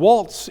just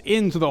waltz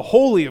into the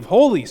Holy of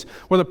Holies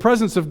where the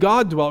presence of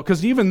God dwelt,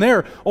 because even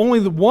there, only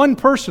the one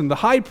person, the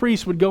high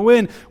priest, would go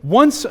in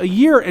once a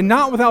year and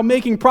not without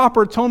making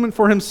proper atonement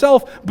for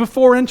himself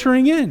before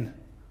entering in.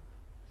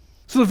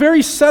 So the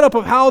very setup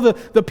of how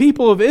the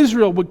people of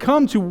Israel would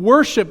come to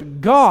worship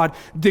God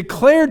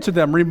declared to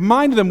them,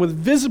 reminded them with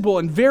visible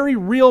and very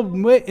real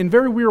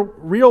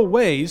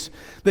ways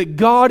that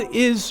God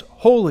is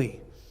holy.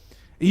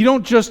 You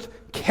don't just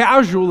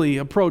casually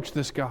approach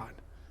this God.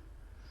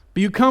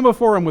 But you come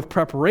before Him with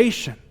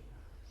preparation.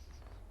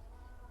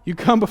 You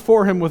come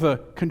before Him with a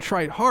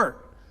contrite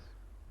heart.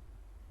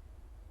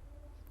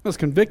 I was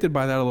convicted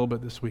by that a little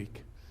bit this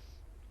week.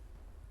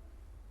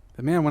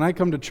 That, man, when I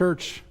come to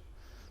church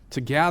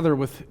to gather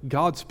with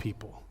God's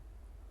people,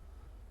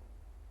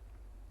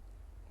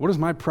 what is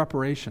my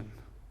preparation?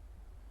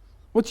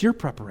 What's your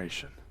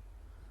preparation?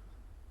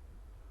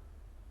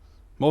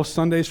 Most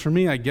Sundays for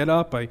me, I get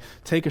up, I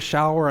take a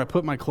shower, I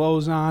put my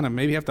clothes on, I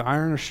maybe have to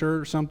iron a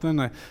shirt or something.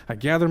 I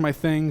gather my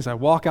things, I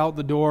walk out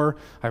the door,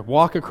 I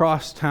walk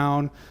across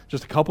town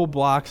just a couple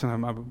blocks,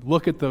 and I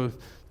look at the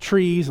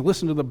trees, I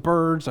listen to the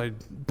birds, I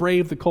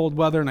brave the cold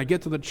weather, and I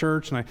get to the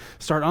church, and I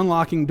start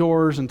unlocking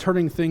doors and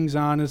turning things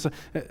on.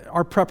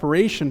 Our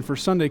preparation for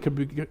Sunday could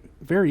be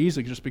very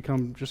easily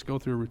just go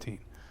through a routine.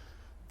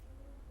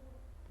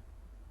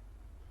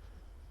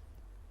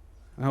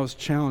 And I was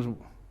challenged.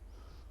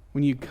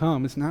 When you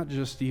come, it's not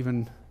just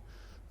even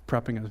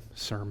prepping a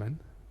sermon,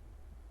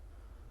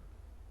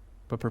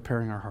 but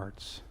preparing our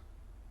hearts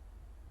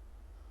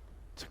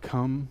to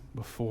come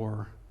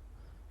before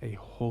a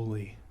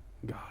holy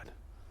God.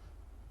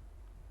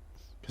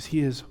 Because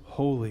He is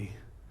holy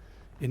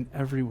in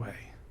every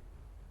way.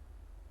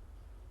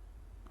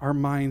 Our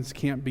minds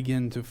can't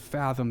begin to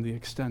fathom the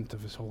extent of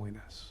His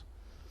holiness.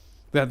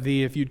 That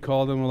if you'd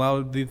call them,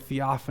 the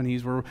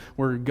theophanies,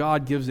 where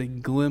God gives a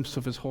glimpse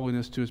of His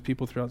holiness to His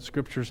people throughout the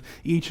Scriptures,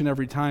 each and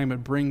every time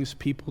it brings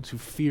people to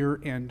fear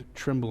and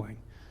trembling.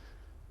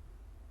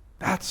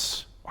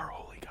 That's our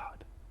holy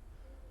God.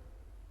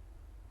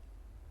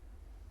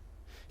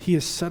 He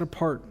is set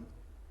apart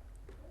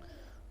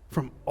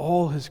from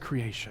all His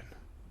creation.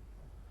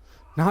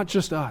 Not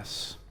just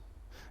us.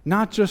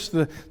 Not just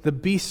the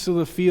beasts of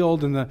the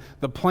field and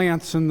the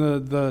plants and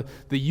the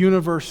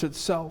universe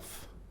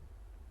itself.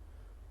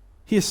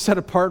 He is set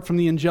apart from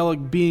the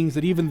angelic beings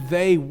that even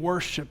they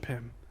worship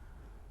Him.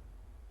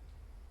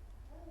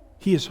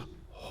 He is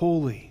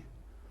holy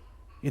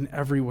in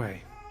every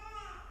way.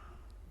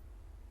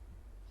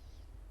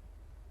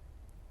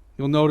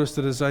 You'll notice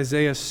that as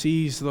Isaiah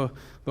sees the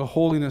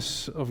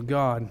holiness of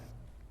God,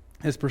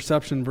 his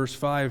perception, verse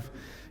 5,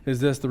 is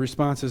this. The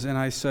response is, "And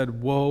I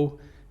said, woe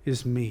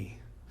is me,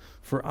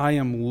 for I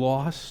am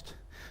lost,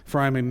 for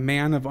I am a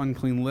man of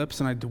unclean lips,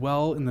 and I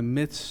dwell in the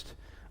midst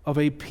of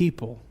a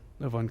people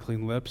of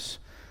unclean lips,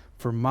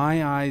 for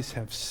my eyes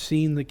have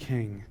seen the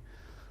King,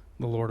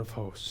 the Lord of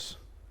hosts."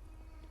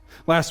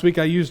 Last week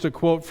I used a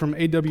quote from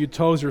A.W.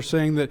 Tozer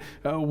saying that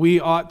we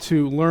ought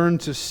to learn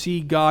to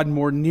see God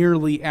more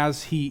nearly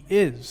as He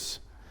is.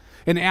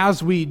 And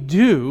as we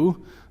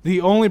do, the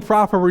only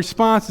proper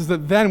response is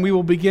that then we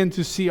will begin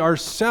to see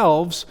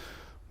ourselves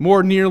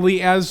more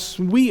nearly as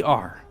we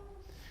are.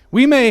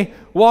 We may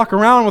walk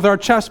around with our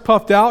chest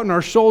puffed out and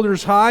our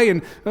shoulders high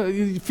and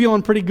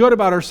feeling pretty good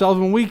about ourselves.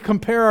 When we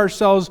compare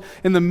ourselves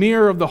in the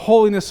mirror of the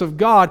holiness of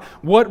God,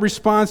 what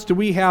response do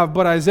we have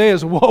but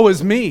Isaiah's, "Woe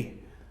is me"?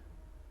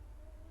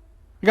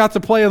 I got to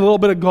play a little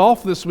bit of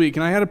golf this week,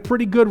 and I had a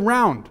pretty good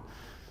round.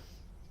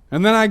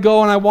 And then I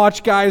go and I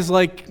watch guys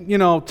like,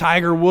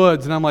 Tiger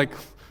Woods, and I'm like,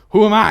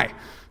 who am I?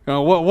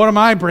 What am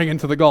I bringing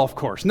to the golf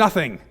course?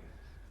 Nothing.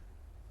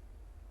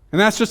 And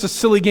that's just a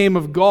silly game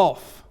of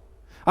golf.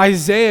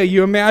 Isaiah,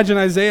 you imagine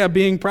Isaiah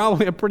being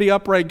probably a pretty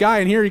upright guy,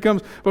 and here he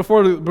comes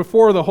before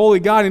the holy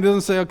God, and he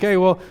doesn't say, okay,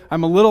 well,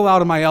 I'm a little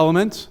out of my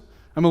element.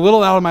 I'm a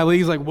little out of my league.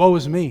 He's like, woe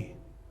is me.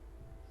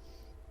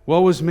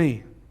 Woe is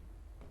me.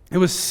 It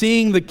was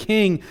seeing the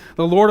King,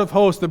 the Lord of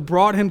hosts, that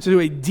brought him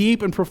to a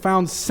deep and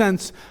profound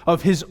sense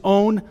of his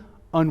own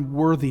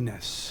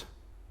unworthiness.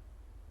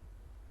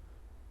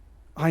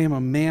 I am a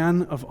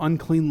man of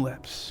unclean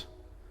lips,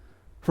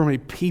 from a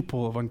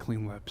people of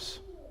unclean lips.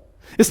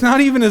 It's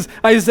not even as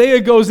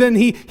Isaiah goes in,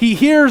 he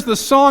hears the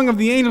song of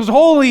the angels,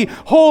 holy,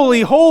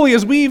 holy, holy,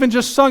 as we even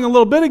just sung a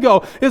little bit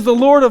ago, is the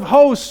Lord of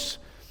hosts.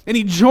 And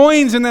he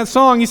joins in that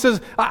song. He says,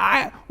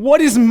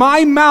 what is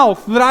my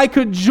mouth that I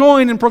could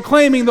join in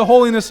proclaiming the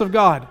holiness of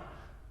God?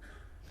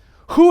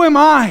 Who am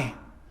I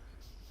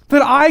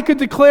that I could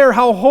declare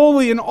how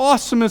holy and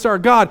awesome is our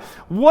God?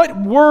 What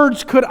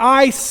words could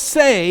I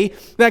say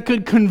that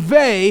could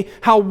convey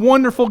how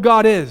wonderful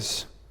God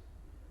is?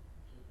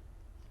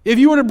 If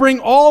you were to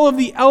bring all of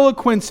the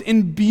eloquence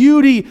and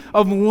beauty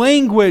of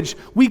language,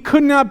 we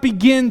could not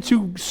begin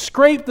to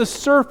scrape the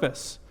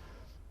surface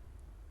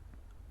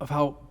of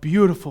how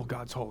beautiful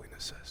God's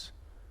holiness is,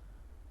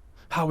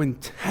 how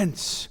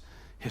intense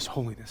His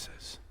holiness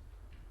is.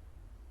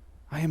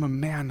 I am a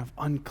man of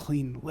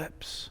unclean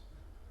lips,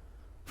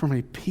 from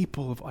a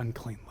people of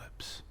unclean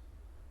lips,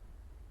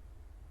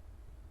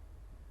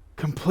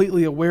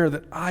 completely aware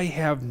that I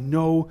have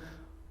no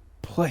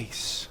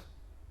place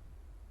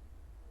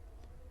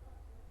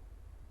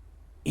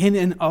in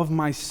and of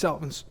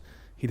myself. And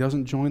he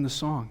doesn't join the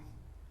song.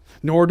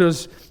 Nor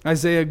does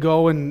Isaiah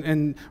go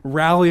and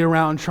rally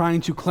around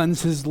trying to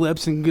cleanse his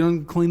lips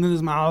and clean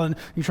his mouth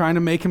and trying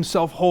to make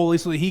himself holy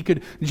so that he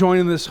could join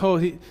in this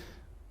holy.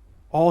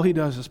 All he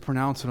does is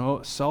pronounce a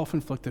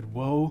self-inflicted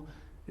woe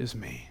is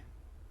me.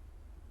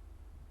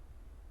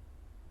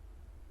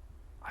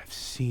 I've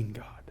seen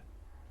God,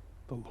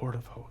 the Lord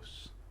of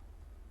hosts.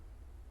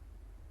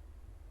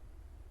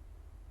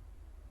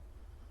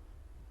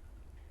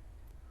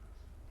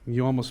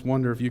 You almost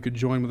wonder if you could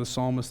join with the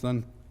psalmist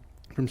then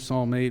from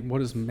Psalm 8.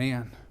 What is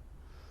man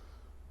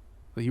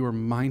that you are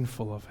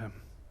mindful of him?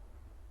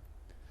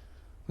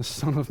 The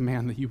Son of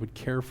Man that you would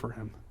care for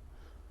him.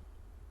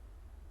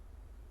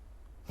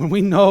 When we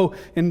know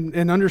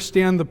and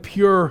understand the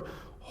pure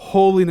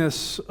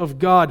holiness of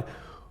God,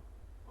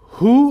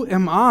 who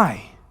am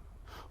I?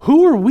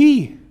 Who are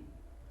we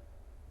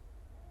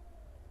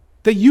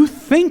that you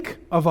think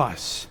of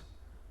us?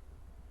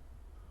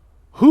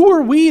 Who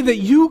are we that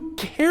you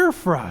care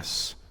for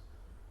us?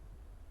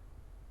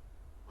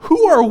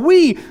 Who are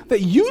we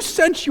that you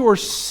sent your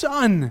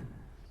Son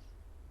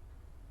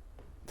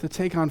to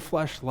take on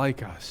flesh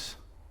like us?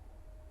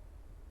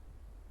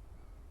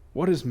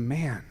 What is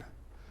man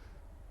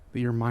that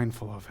you're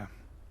mindful of him?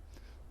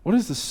 What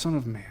is the Son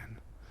of Man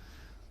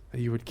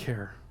that you would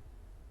care?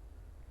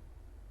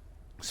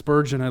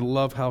 Spurgeon, I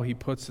love how he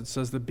puts it,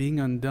 says that being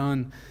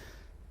undone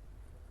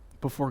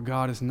before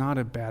God is not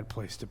a bad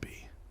place to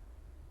be.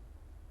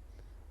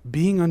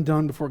 Being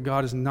undone before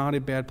God is not a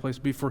bad place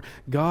to be. For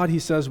God, he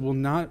says, will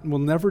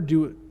never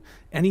do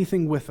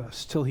anything with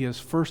us till he has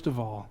first of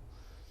all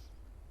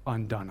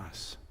undone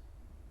us.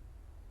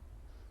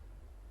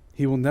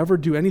 He will never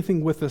do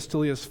anything with us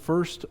till he has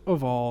first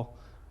of all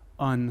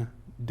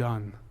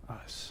undone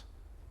us.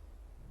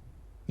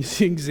 You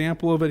see an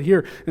example of it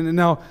here. And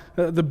now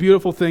the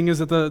beautiful thing is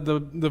that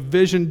the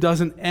vision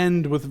doesn't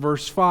end with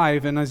verse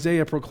 5 and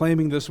Isaiah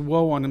proclaiming this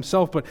woe on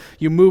himself, but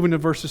you move into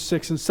verses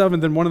 6 and 7.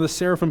 Then one of the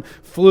seraphim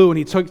flew and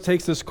he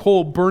takes this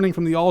coal burning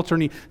from the altar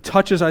and he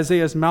touches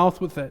Isaiah's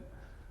mouth with it.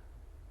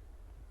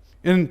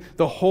 And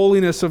the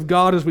holiness of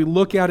God, as we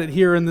look at it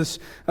here in this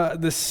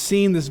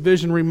scene, this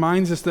vision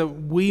reminds us that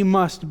we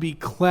must be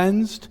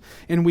cleansed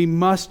and we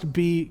must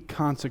be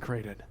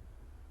consecrated.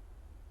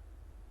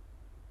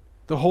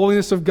 The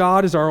holiness of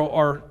God is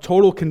our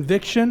total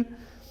conviction.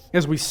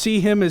 As we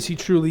see him as he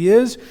truly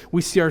is,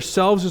 we see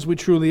ourselves as we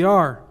truly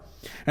are.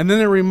 And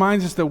then it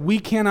reminds us that we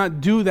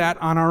cannot do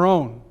that on our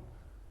own.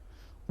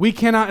 We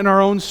cannot in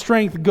our own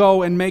strength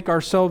go and make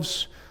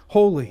ourselves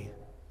holy.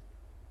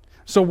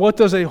 So what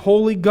does a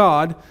holy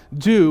God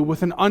do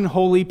with an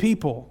unholy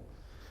people?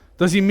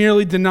 Does he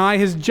merely deny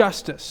his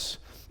justice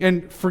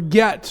and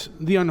forget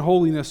the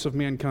unholiness of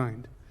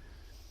mankind?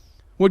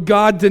 Would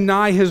God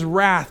deny his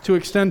wrath to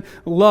extend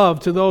love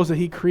to those that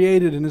he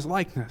created in his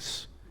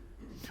likeness?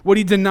 Would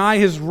he deny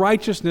his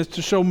righteousness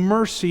to show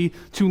mercy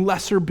to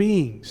lesser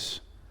beings?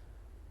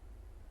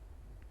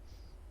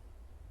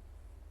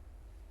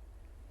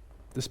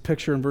 This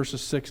picture in verses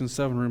 6 and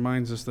 7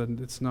 reminds us that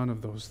it's none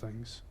of those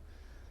things.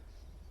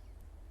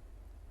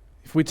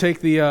 If we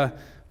take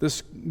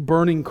this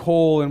burning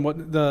coal and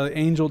what the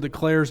angel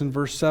declares in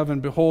verse 7,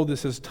 behold,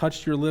 this has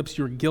touched your lips,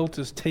 your guilt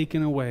is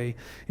taken away,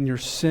 and your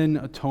sin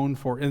atoned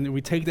for. And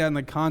we take that in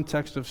the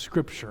context of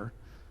Scripture.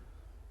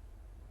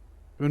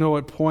 We know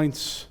it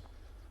points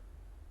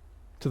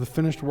to the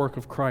finished work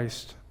of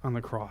Christ on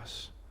the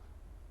cross.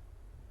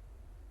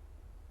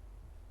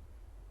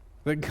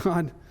 That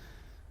God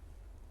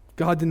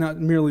did not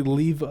merely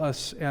leave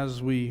us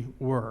as we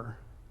were,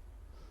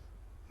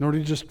 nor did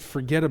He just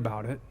forget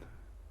about it,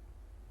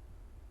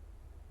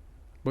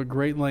 but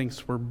great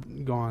lengths were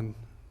gone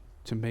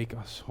to make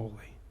us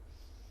holy.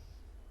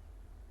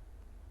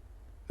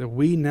 That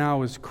we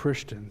now as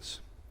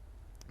Christians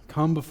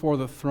come before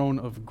the throne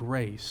of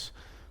grace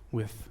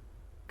with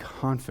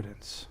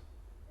confidence.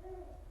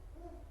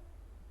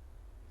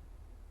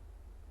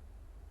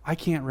 I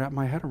can't wrap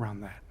my head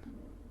around that.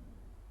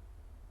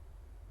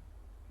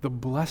 The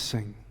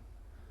blessing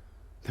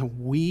that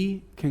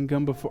we can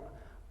come before,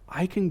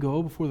 I can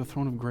go before the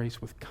throne of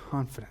grace with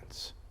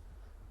confidence.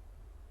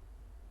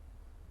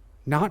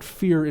 Not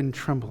fear and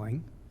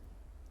trembling,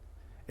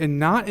 and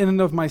not in and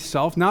of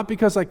myself, not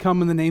because I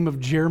come in the name of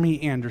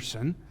Jeremy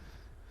Anderson,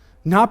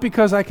 not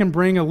because I can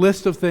bring a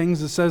list of things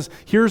that says,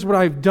 here's what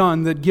I've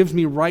done that gives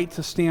me right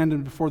to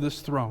stand before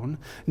this throne,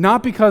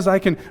 not because I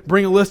can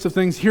bring a list of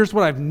things, here's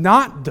what I've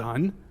not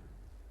done,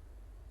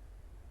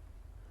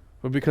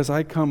 but because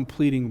I come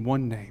pleading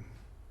one name,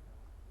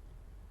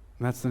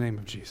 and that's the name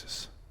of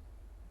Jesus.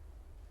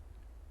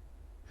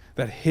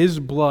 That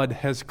His blood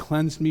has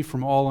cleansed me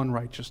from all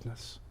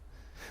unrighteousness.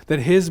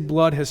 That His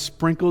blood has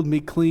sprinkled me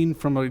clean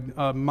from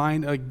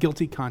a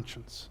guilty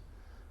conscience.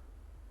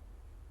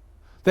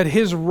 That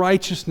His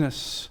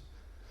righteousness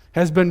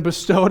has been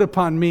bestowed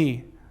upon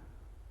me.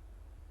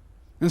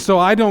 And so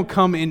I don't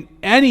come in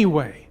any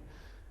way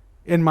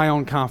in my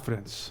own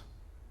confidence.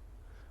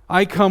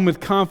 I come with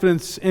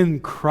confidence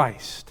in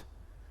Christ.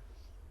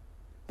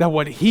 That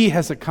what He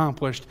has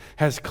accomplished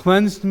has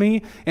cleansed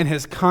me and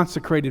has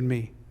consecrated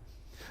me.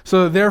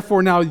 So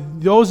therefore now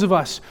those of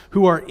us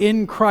who are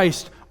in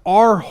Christ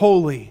are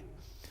holy.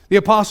 The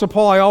Apostle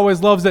Paul, I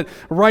always love that,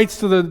 writes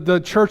to the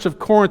church of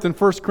Corinth in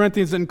 1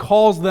 Corinthians and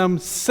calls them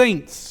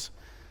saints.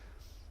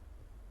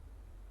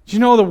 Do you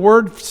know the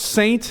word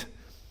saint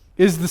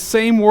is the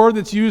same word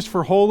that's used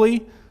for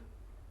holy?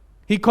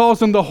 He calls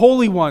them the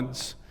holy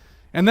ones.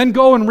 And then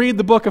go and read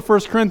the book of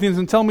 1 Corinthians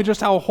and tell me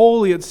just how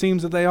holy it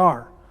seems that they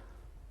are.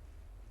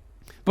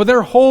 But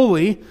they're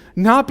holy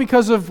not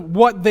because of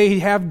what they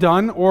have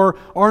done or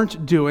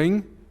aren't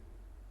doing.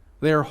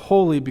 They are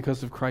holy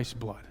because of Christ's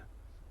blood.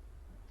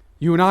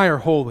 You and I are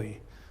holy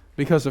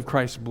because of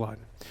Christ's blood.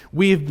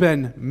 We've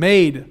been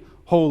made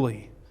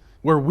holy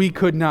where we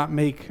could not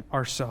make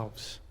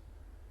ourselves.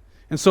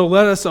 And so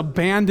let us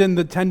abandon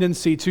the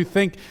tendency to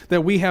think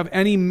that we have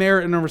any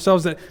merit in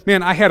ourselves, that,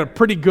 man, I had a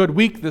pretty good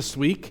week this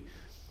week.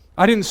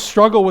 I didn't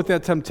struggle with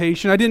that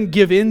temptation. I didn't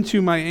give in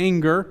to my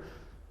anger.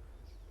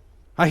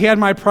 I had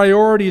my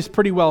priorities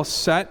pretty well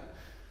set,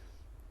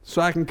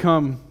 so I can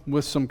come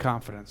with some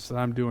confidence that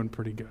I'm doing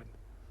pretty good.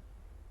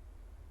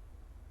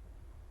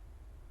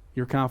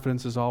 Your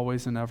confidence is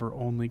always and ever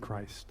only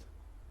Christ.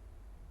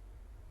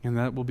 And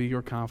that will be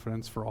your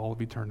confidence for all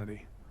of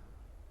eternity.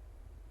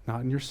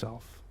 Not in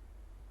yourself.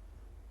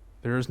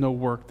 There is no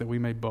work that we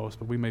may boast,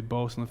 but we may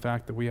boast in the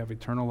fact that we have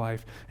eternal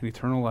life. And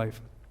eternal life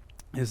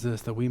is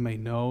this, that we may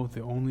know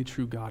the only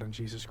true God in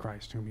Jesus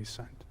Christ whom He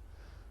sent.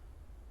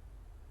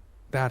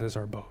 That is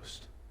our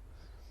boast.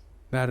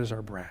 That is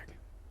our brag.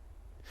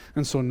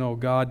 And so no,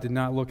 God did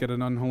not look at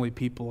an unholy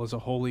people as a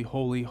holy,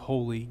 holy,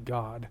 holy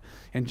God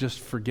and just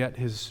forget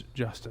His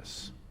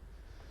justice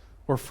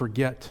or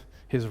forget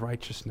His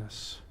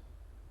righteousness.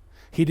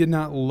 He did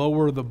not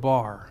lower the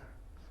bar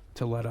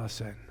to let us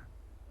in.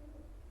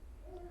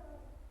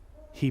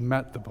 He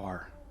met the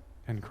bar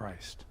in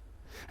Christ.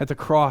 At the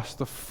cross,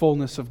 the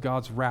fullness of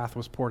God's wrath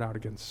was poured out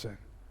against sin.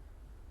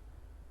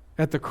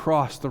 At the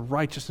cross, the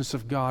righteousness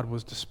of God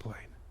was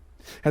displayed.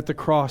 At the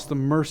cross, the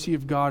mercy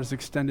of God is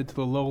extended to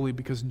the lowly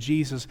because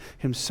Jesus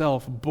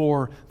Himself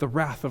bore the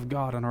wrath of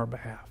God on our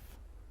behalf.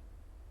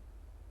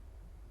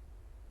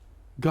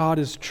 God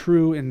is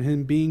true, and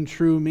Him being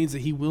true means that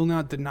He will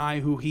not deny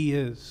who He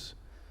is.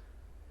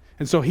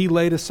 And so He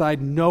laid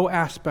aside no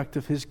aspect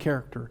of His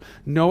character,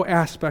 no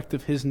aspect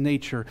of His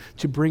nature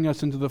to bring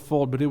us into the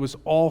fold, but it was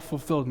all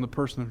fulfilled in the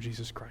person of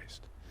Jesus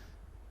Christ.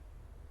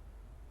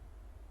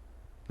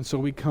 And so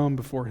we come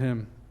before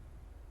Him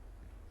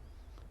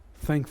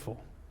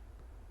thankful,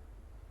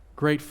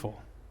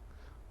 grateful,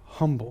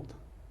 humbled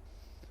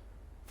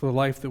for the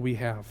life that we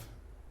have.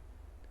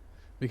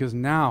 Because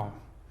now,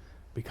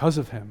 because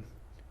of Him,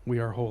 we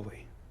are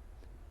holy.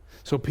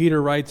 So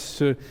Peter writes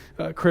to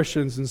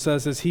Christians and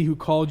says, as He who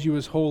called you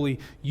is holy,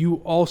 you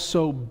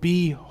also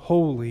be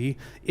holy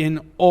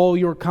in all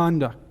your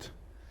conduct.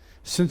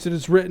 Since it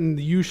is written,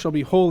 you shall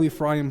be holy,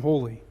 for I am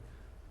holy.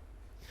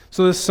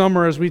 So this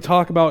summer, as we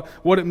talk about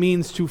what it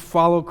means to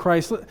follow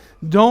Christ,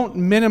 don't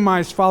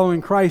minimize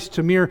following Christ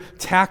to mere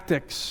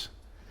tactics.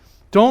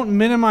 Don't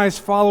minimize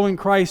following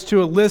Christ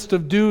to a list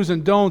of do's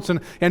and don'ts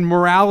and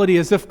morality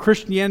as if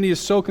Christianity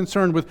is so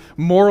concerned with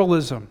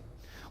moralism.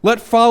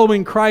 Let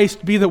following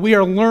Christ be that we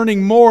are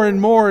learning more and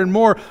more and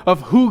more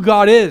of who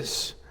God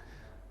is.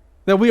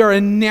 That we are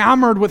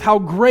enamored with how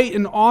great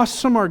and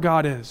awesome our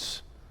God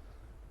is.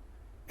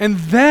 And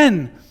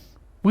then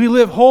we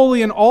live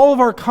holy in all of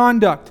our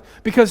conduct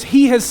because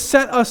He has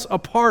set us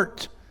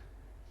apart.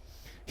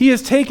 He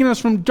has taken us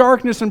from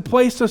darkness and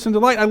placed us into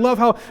light. I love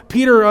how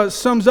Peter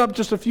sums up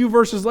just a few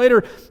verses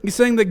later. He's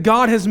saying that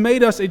God has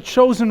made us a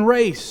chosen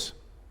race,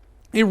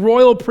 a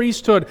royal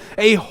priesthood,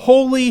 a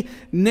holy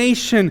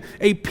nation,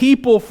 a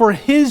people for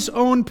His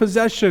own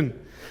possession,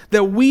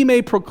 that we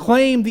may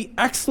proclaim the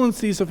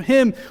excellencies of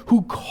Him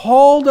who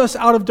called us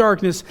out of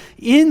darkness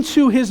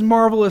into His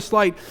marvelous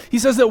light. He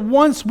says that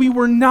once we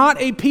were not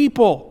a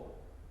people,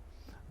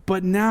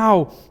 but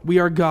now we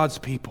are God's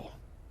people.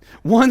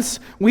 Once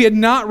we had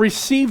not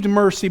received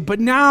mercy, but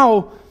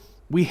now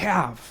we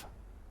have.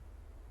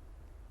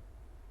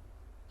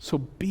 So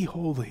be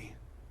holy.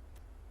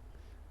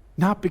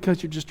 Not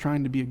because you're just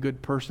trying to be a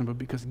good person, but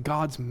because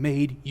God's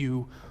made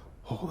you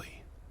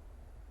holy.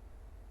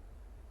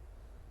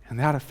 And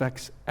that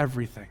affects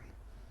everything.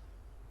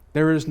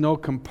 There is no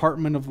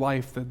compartment of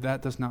life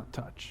that does not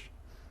touch.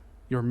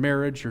 Your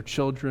marriage, your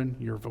children,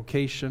 your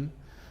vocation,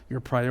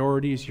 your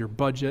priorities, your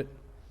budget,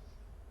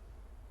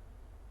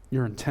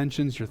 your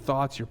intentions, your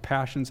thoughts, your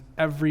passions,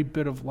 every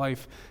bit of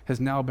life has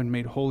now been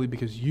made holy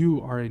because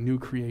you are a new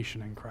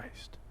creation in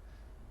Christ.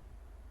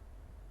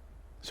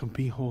 So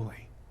be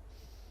holy,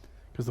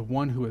 because the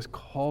one who has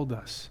called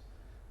us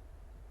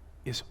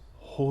is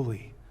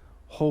holy,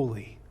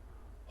 holy,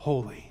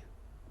 holy.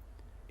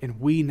 And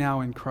we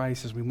now in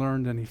Christ, as we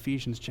learned in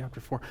Ephesians chapter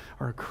 4,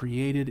 are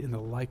created in the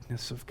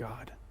likeness of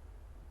God.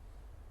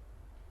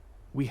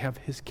 We have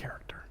His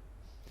character,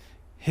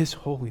 His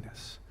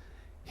holiness,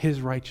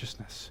 His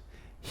righteousness.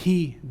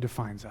 He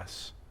defines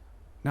us,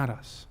 not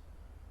us,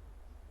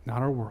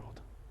 not our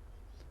world.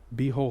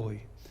 Be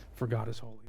holy, for God is holy.